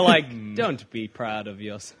Jedi are like, don't be proud of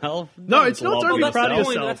yourself. No, it's not don't be That's proud of the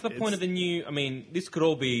point. yourself. That's the point It's of the new... I mean, this could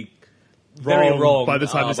all be Wrong very wrong by the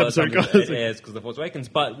time this episode it goes. airs because of The Force Awakens.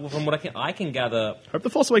 But from what I can gather, Hope The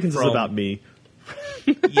Force Awakens is From- about me.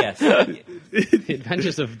 yes, The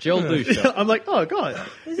Adventures of Joel Dusha. I'm like, oh god.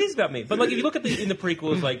 it is about me. But like, if you look at in the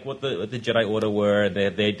prequels, like what the Jedi Order were,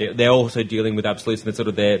 they're also dealing with absolutes, and it's sort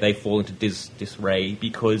of they fall into disarray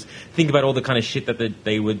because think about all the kind of shit that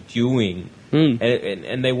they were doing,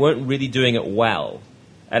 and they weren't really doing it well.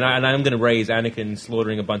 And I'm going to raise Anakin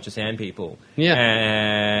slaughtering a bunch of sand people. Yeah.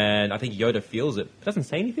 And I think Yoda feels it. But doesn't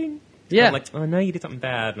say anything. Yeah. I'm like, oh no, you did something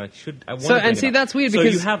bad, and I want So- to and see, that's weird because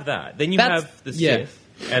so you have that. Then you that's- have the yeah.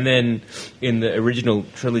 Sith, and then in the original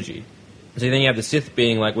trilogy. So then you have the Sith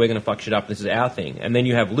being like, we're going to fuck shit up, this is our thing. And then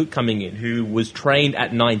you have Luke coming in, who was trained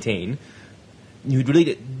at 19, who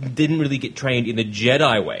really didn't really get trained in the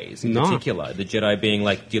Jedi ways, in No. particular. The Jedi being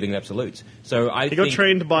like dealing in absolutes. So I He got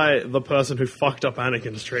trained by the person who fucked up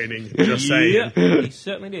Anakin's training. Just Yeah, saying. he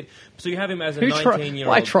certainly did. So you have him as a Who 19-year-old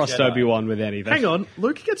why trust Jedi. Obi-Wan with anything? Hang on,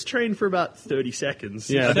 Luke gets trained for about 30 seconds.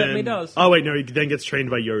 Yeah. and Certainly then- does. Oh wait, no, he then gets trained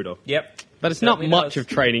by Yoda. Yep. But it's not Certainly much does. of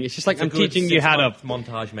training. It's just like, It's a I'm good teaching you how to... 6-month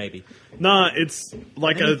montage, maybe. Nah, it's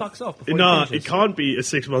like And a. he fucks off before he Nah, finishes. it can't be a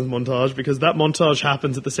 6-month montage because that montage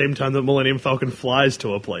happens at the same time that Millennium Falcon flies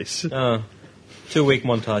to a place. 2-week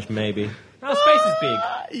montage, maybe. Oh, space is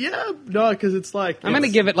big. Yeah, no, because it's like. I'm going to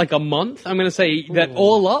give it like a month. I'm going to say that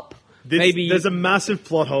all up, maybe... There's a massive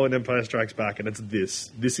plot hole in Empire Strikes Back, and it's this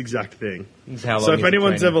exact thing. This is how So long if is the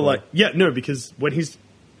anyone's training ever for? like, yeah, no, because when he's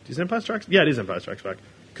is Empire Strikes, yeah, it is Empire Strikes Back.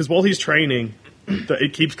 Because while he's training,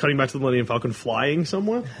 it keeps cutting back to the Millennium Falcon flying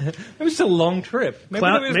somewhere. It was just a long trip. Maybe,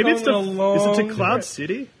 Maybe it's going on a long is it to Cloud trip.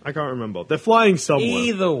 City? I can't remember. They're flying somewhere.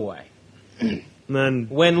 Either way. And then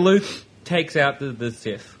When Luke takes out the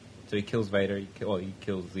Sith, so he kills Vader, he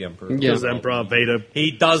kills the Emperor. Yeah. kills Emperor Vader.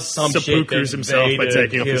 He does some shit. Seppuku's then himself by Vader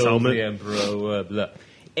taking off his kills helmet. The Emperor, blah.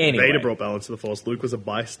 Anyway. Vader brought balance to the Force. Luke was a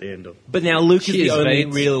bystander. But now Luke is Cheers, the only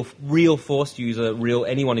Vates. real Force user,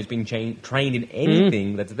 anyone who's been trained in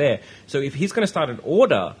anything that's there. So if he's going to start an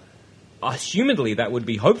order, assumedly that would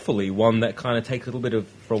be hopefully one that kind of takes a little bit of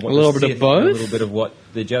from what A little the bit of Sith and both? a little bit of what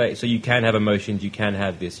the Jedi. So you can have emotions, you can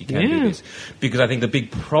have this, you can Yeah. do this. Because I think the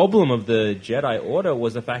big problem of the Jedi Order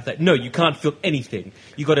was the fact that no, you can't feel anything.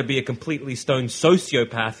 You got to be a completely stone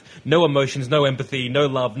sociopath, no emotions, no empathy, no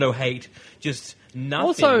love, no hate, just nothing.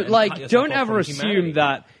 Also, and cut like, yourself don't off ever from assume humanity.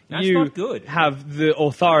 that That's you not good. have the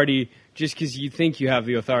authority just because you think you have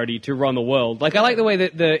the authority to run the world. Like, I like the way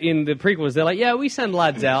that in the prequels, they're like, yeah, we send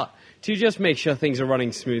lads out to just make sure things are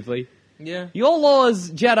running smoothly. Yeah. Your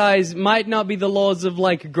laws, Jedis, might not be the laws of,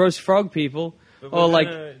 like, gross frog people. Or, like,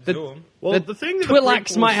 the Well, the thing that the Twi'leks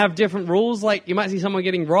prequels- might have different rules. Like, you might see someone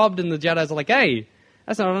getting robbed and the Jedis are like, hey,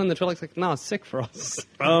 that's not on. The Twi'leks like, no, it's sick for us.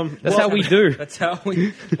 That's how we do. That's how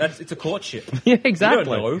it's a courtship. Yeah, exactly. You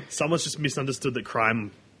don't know. Someone's just misunderstood that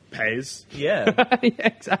crime pays. Yeah. Yeah,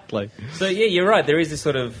 exactly. So yeah, you're right. There is this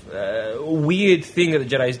sort of weird thing that the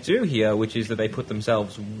Jedis do here, which is that they put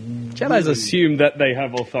themselves. Jedis assume that they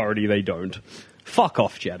have authority. They don't. Fuck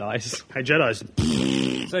off, Jedis. Hey,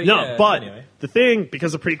 Jedi's. So, No, yeah, but anyway. the thing,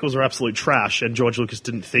 because the prequels are absolute trash and George Lucas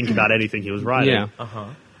didn't think about anything he was writing, Yeah.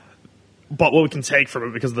 But what we can take from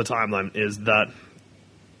it because of the timeline is that,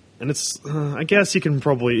 and it's, I guess you can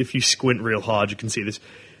probably, if you squint real hard, you can see this.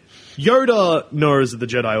 Yoda knows that the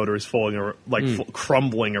Jedi Order is falling,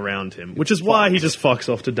 crumbling around him, which is why he just fucks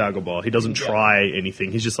off to Dagobah. He doesn't try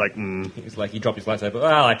anything. He's just like, He's like, he dropped his lightsaber.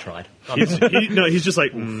 Well, I tried. He's just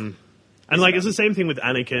like, And like, it's the same thing with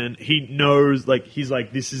Anakin. He knows, like, he's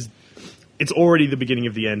like, it's already the beginning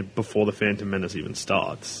of the end before the Phantom Menace even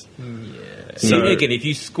starts. Yeah. So, again, if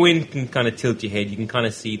you squint and kind of tilt your head, you can kind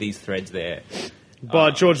of see these threads there.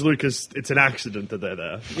 But George Lucas, it's an accident that they're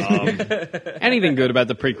there. Anything good about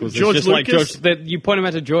the prequels? George it's just Lucas, like George. You point him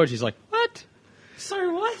out to George, he's like, "What?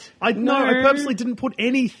 So what? I purposely didn't put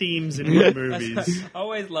any themes in my movies. I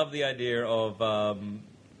always love the idea of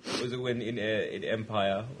was it when in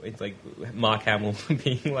Empire it's like Mark Hamill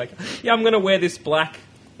being like, yeah, I'm going to wear this black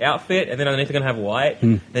outfit and then underneath I'm going to have white.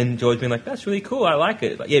 Then George being like, that's really cool, I like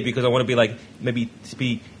it. Like, yeah, because I want to be like, maybe to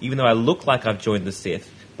be, even though I look like I've joined the Sith,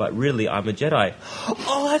 but really I'm a Jedi.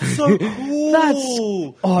 Oh, that's so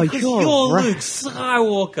cool. You're right. Luke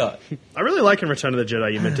Skywalker. I really like in Return of the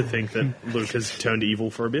Jedi, you're meant to think that Luke has turned evil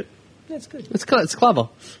for a bit. That's good. It's clever.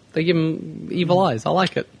 They give him evil eyes. I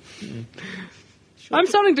like it. I'm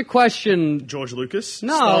starting to question George Lucas,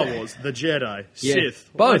 No. Star Wars, the Jedi, Yeah. Sith,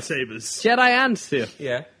 Both. lightsabers. Jedi and Sith.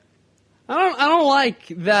 Yeah. I don't like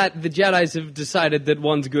that the Jedis have decided that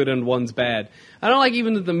one's good and one's bad. I don't like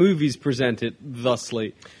even that the movies present it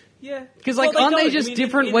thusly. Yeah. Because, like, aren't they just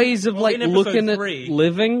different ways of, like, looking at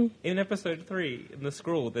living? In episode 3, in the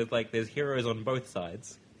scroll, there's heroes on both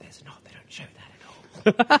sides. There's not. They don't show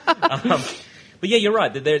that at all. But yeah, you're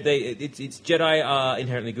right. It's Jedi are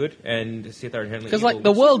inherently good and Sith are inherently evil. Because, like,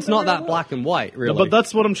 the world's not that black and white, really. But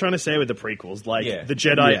that's what I'm trying to say with the prequels. Like, Yeah. the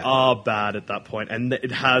Jedi Yeah. are bad at that point, and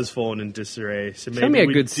it has fallen in disarray. So maybe me a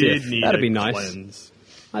we good did Sith. need That'd a be nice. cleanse.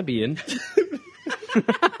 I'd be in.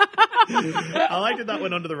 I liked that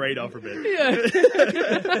went under the radar for a bit.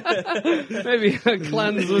 Maybe a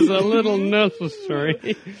cleanse was a little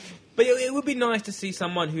necessary. But it would be nice to see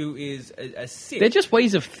someone who is a Sith. They're just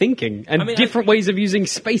ways of thinking and different ways of using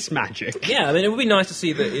space magic. Yeah, I mean, it would be nice to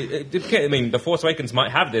see that. I mean, The Force Awakens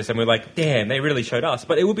might have this, and we're like, damn, they really showed us.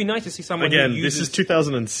 But it would be nice to see someone Again, who uses... this is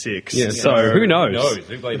 2006. Yeah, so who knows?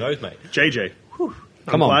 Who bloody knows, mate? JJ. I'm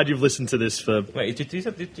Come on. glad you've listened to this for... Wait, did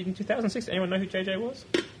in 2006, anyone know who JJ was?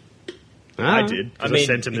 I did, because I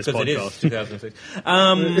sent him this because podcast. it is 2006.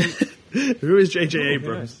 Who is JJ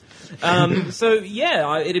Abrams? So,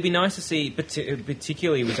 yeah, it'd be nice to see,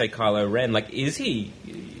 particularly with, say, Kylo Ren, like, is he...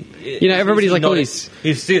 everybody's like, not, oh, he's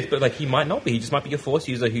Sith, but, like, he might not be. He just might be a Force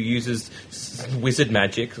user who uses wizard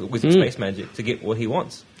magic, space magic, to get what he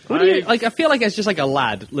wants. What do you, like? I feel like as just like a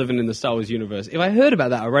lad living in the Star Wars universe, if I heard about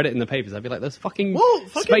that, I read it in the papers, I'd be like, "Those fucking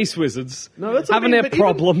space wizards having their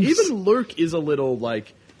problems." Even Luke is a little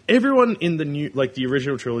like everyone in the new, like the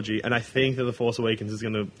original trilogy, and I think that the Force Awakens is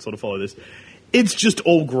going to sort of follow this. It's just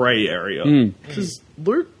all grey area because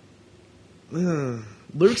Luke's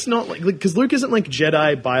not like because Luke isn't like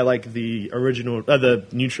Jedi by like the original, the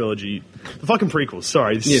new trilogy, the fucking prequels.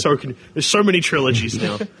 Sorry, this is there's so many trilogies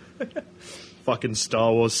now. Fucking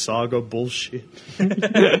Star Wars saga bullshit. So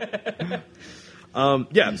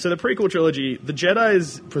the prequel trilogy, the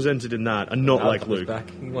Jedis presented in that are not like Luke. Back.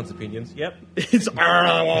 He wants opinions. Yep. It's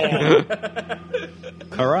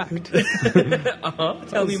Correct.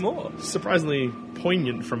 Tell me more. surprisingly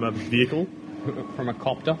poignant from a vehicle. From a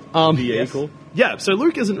copter. Vehicle. Yeah, so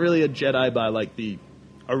Luke isn't really a Jedi by like the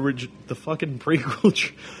fucking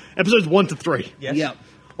prequel episodes 1 to 3. Yes. Yep.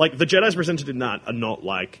 Like, the Jedis presented in that are not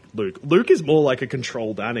like Luke. Luke is more like a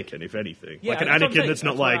controlled Anakin, if anything. Yeah, like an that's what I'm Anakin saying. that's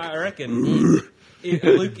not why like... I reckon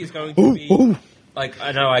Luke is going to be... Like,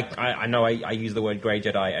 I know I use the word grey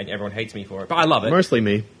Jedi and everyone hates me for it, but I love it. Mostly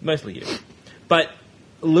me. Mostly you. But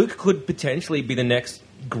Luke could potentially be the next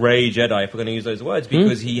grey Jedi, if we're going to use those words,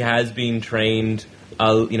 because he has been trained...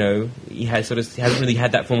 he hasn't really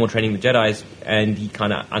had that formal training with Jedis, and he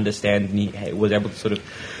kind of understands, and he was able to sort of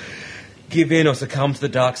give in or succumb to the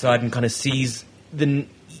dark side and kind of sees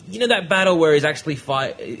that battle where he's actually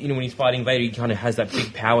when he's fighting Vader, he kind of has that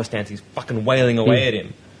big power stance, he's fucking wailing away at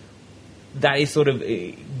him. That is sort of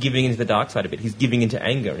giving into the dark side of it. He's giving into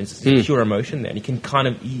anger. It's pure emotion there. And he can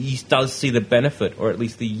he does see the benefit, or at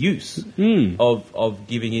least the use, of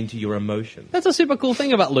giving into your emotion. That's a super cool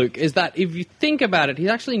thing about Luke, is that if you think about it, he's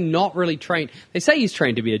actually not really trained. They say he's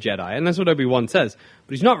trained to be a Jedi, and that's what Obi-Wan says.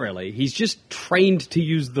 But he's not really. He's just trained to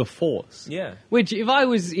use the Force. Yeah. Which, if I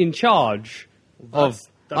was in charge of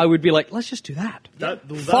I would be like, let's just do that.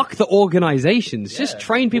 Fuck that- the organizations. Just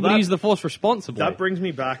train people to use the Force responsibly. That brings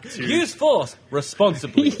me back to... Use Force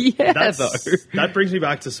responsibly. That brings me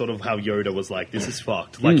back to sort of how Yoda was like, this is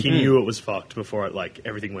fucked. Like, he knew it was fucked before it, like,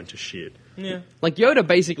 everything went to shit. Yeah. Like Yoda,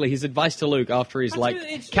 basically, his advice to Luke after he's like,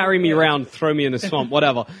 it's carry true, me yeah. around, throw me in a swamp,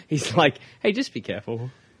 whatever. He's like, hey, just be careful.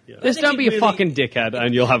 Just think don't he be a really- fucking dickhead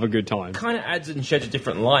and you'll have a good time. Kind of adds and sheds a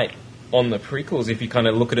different light on the prequels if you kind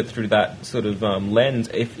of look at it through that sort of lens.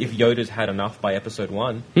 If Yoda's had enough by episode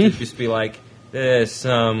 1 to just be like, there's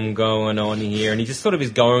some going on here, and he just sort of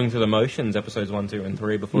is going through the motions episodes 1, 2, and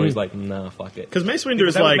 3 before he's like, nah, fuck it. Because Mace Windu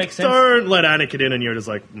is that would like, make sense. don't let Anakin in, and Yoda's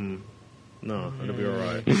like, no, it'll be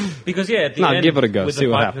alright. Because at the No, end, give it a go, with see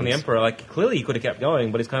the what fight from the happens. Emperor, like clearly he could have kept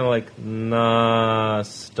going, but it's kind of like, nah,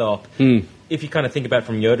 stop. If you kind of think about it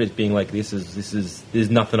from Yoda as being like, there's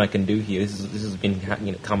nothing I can do here. This has been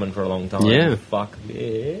coming for a long time. Yeah. Fuck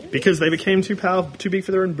this. Because they became too big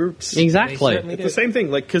for their own boots. Exactly. certainly It's the same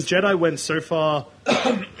thing, like, because Jedi went so far...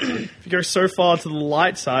 if you go so far to the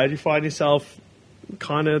light side, you find yourself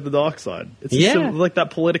kind of the dark side. It's just like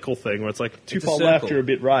that political thing where it's like, too It's a far left, circle. you're a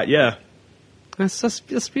bit right, yeah.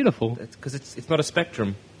 That's beautiful. Because it's not a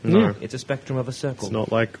spectrum. No. It's a spectrum of a circle. It's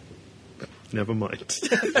not like... Never mind.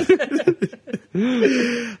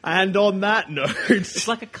 And on that note... It's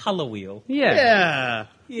like a colour wheel. Yeah.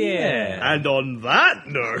 Yeah. And on that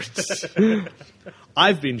note...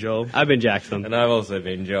 I've been Joel. I've been Jackson. And I've also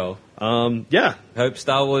been Joel. Yeah. Hope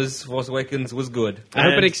Star Wars Force Awakens was good. I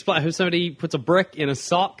hope And- I hope somebody puts a brick in a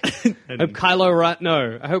sock. I hope Kylo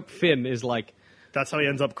no. I hope Finn is like, That's how he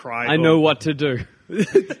ends up crying. I know what to do.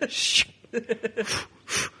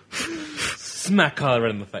 Smack Kylo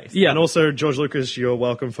Ren in the face. Yeah. And also, George Lucas, you're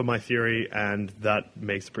welcome for my theory, and that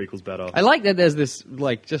makes the prequels better. I like that there's this,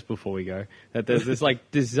 like, just before we go, that there's this,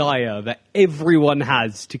 like, desire that everyone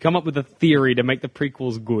has to come up with a theory to make the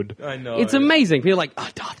prequels good. I know. It's amazing. People are like,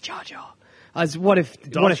 Darth Jar Jar. What if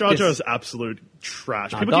Darth Jar Jar is absolute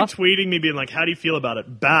trash. People Darth- keep tweeting me being like, how do you feel about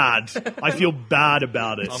it? Bad. I feel bad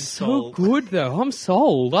about it. so good, though. I'm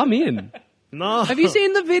sold. I'm in. No. Have you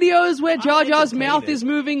seen the videos where Jar Jar's mouth entertained. is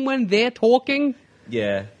moving when they're talking?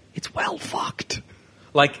 Yeah. It's well fucked.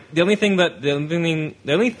 Like the only thing that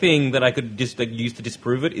I could just use to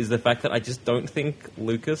disprove it is the fact that I just don't think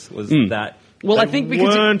Lucas was that. Well, They I think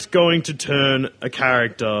because weren't going to turn a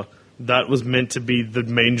character that was meant to be the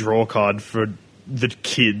main draw card for the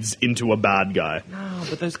kids into a bad guy. No,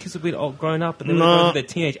 but those kids have been all grown up and they're No. going through their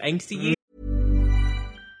teenage angsty years.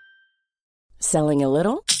 Selling a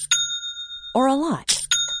little or a lot?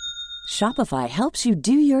 Shopify helps you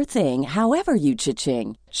do your thing however you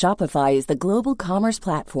cha-ching. Shopify is the global commerce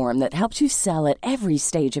platform that helps you sell at every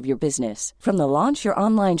stage of your business. From the launch your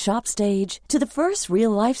online shop stage to the first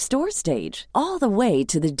real-life store stage, all the way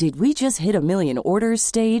to the did we just hit a million orders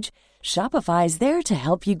stage. Shopify is there to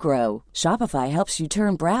help you grow. Shopify helps you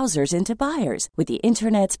turn browsers into buyers with the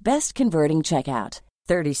internet's best converting checkout.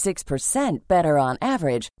 36% better on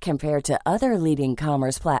average compared to other leading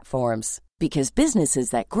commerce platforms. Because businesses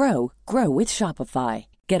that grow, grow with Shopify.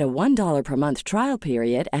 Get a $1 per month trial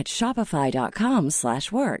period at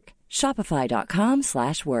shopify.com/work.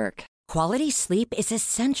 Shopify.com/work. Quality sleep is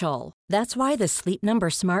essential. That's why the Sleep Number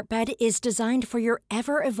Smart Bed is designed for your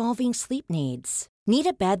ever-evolving sleep needs. Need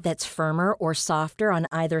a bed that's firmer or softer on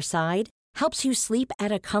either side? Helps you sleep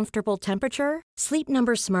at a comfortable temperature? Sleep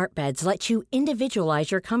Number Smart Beds let you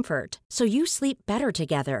individualize your comfort so you sleep better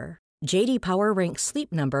together. J.D. Power ranks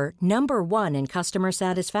Sleep Number number 1 in customer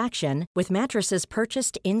satisfaction with mattresses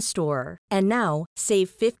purchased in-store. And now, save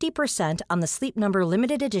 50% on the Sleep Number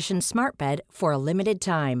Limited Edition Smart Bed for a limited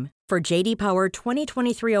time. For J.D. Power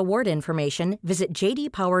 2023 award information, visit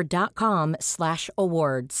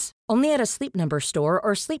jdpower.com/awards. Only at a Sleep Number store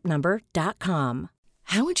or sleepnumber.com.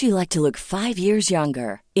 How would you like to look 5 years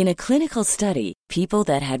younger? In a clinical study, people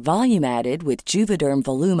that had volume added with Juvederm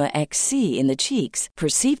Voluma XC in the cheeks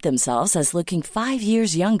perceived themselves as looking 5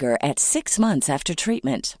 years younger at 6 months after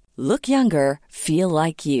treatment. Look younger, feel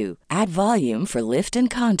like you. Add volume for lift and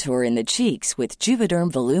contour in the cheeks with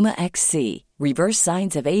Juvederm Voluma XC. Reverse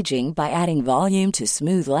signs of aging by adding volume to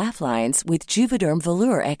smooth laugh lines with Juvederm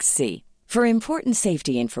Volure XC. For important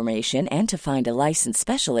safety information and to find a licensed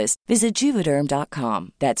specialist, visit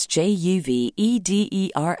Juvederm.com. That's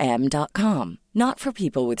JUVEDERM.com. Not for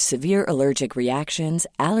people with severe allergic reactions,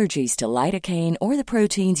 allergies to lidocaine, or the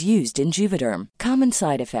proteins used in Juvederm. Common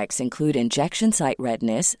side effects include injection site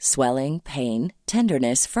redness, swelling, pain,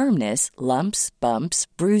 tenderness, firmness, lumps, bumps,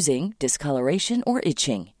 bruising, discoloration, or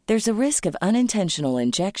itching. There's a risk of unintentional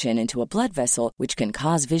injection into a blood vessel, which can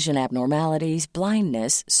cause vision abnormalities,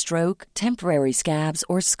 blindness, stroke, temporary scabs,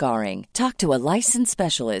 or scarring. Talk to a licensed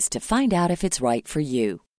specialist to find out if it's right for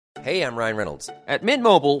you. Hey, I'm Ryan Reynolds. At Mint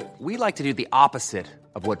Mobile, we like to do the opposite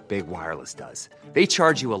of what Big Wireless does. They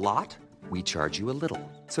charge you a lot, we charge you a little.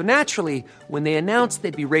 So naturally, when they announced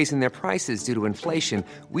they'd be raising their prices due to inflation,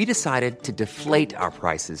 we decided to deflate our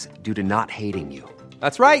prices due to not hating you.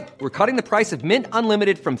 That's right. We're cutting the price of Mint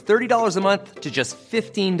Unlimited from $30 a month to just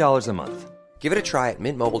 $15 a month. Give it a try at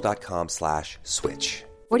mintmobile.com/switch.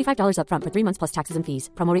 $45 up front for 3 months plus taxes and fees.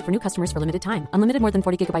 Promo rate for new customers for limited time. Unlimited more than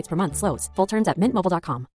 40 gigabytes per month. Slows full terms at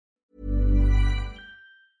mintmobile.com.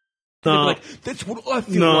 No. Like, that's what I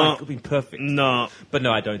feel like. It would be perfect. No. But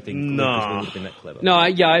no, I don't think Lucas would have been that clever. No,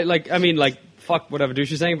 fuck whatever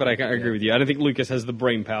Douche is saying, but I agree with you. I don't think Lucas has the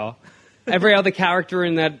brain power. Every other character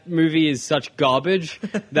in that movie is such garbage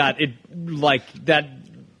that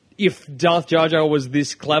if Darth Jar Jar was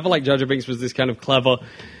this clever, like Jar Jar Binks was this kind of clever,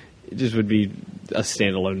 it just would be a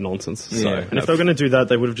standalone nonsense. So, and if they were going to do that,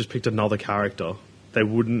 they would have just picked another character. They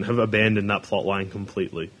wouldn't have abandoned that plot line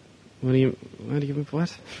completely. What?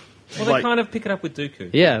 Well, they kind of pick it up with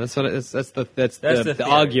Dooku. Yeah, that's the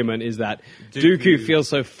argument is that Dooku feels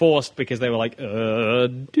so forced because they were like,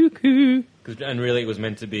 Dooku. And really it was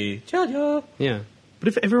meant to be Jar Jar. Yeah. But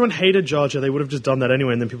if everyone hated Jar Jar, they would have just done that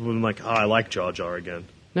anyway, and then people would have been like, I like Jar Jar again.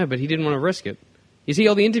 No, but he didn't want to risk it. You see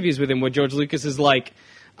all the interviews with him where George Lucas is like,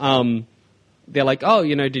 they're like, oh,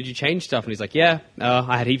 did you change stuff? And he's like, yeah,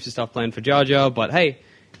 I had heaps of stuff planned for Jar Jar, but hey,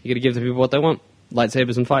 you got to give the people what they want.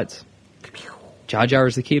 Lightsabers and fights. Jar Jar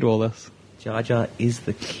is the key to all this. Jar Jar is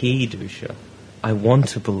the key, Dusha. I want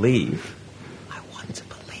to believe.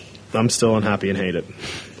 I'm still unhappy and hate it.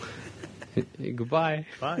 Goodbye.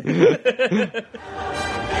 Bye.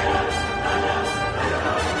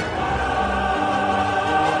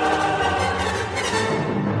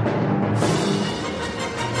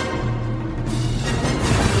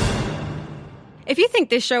 If you think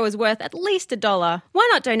this show is worth at least $1, why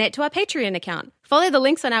not donate to our Patreon account? Follow the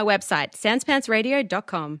links on our website,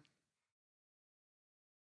 sanspantsradio.com.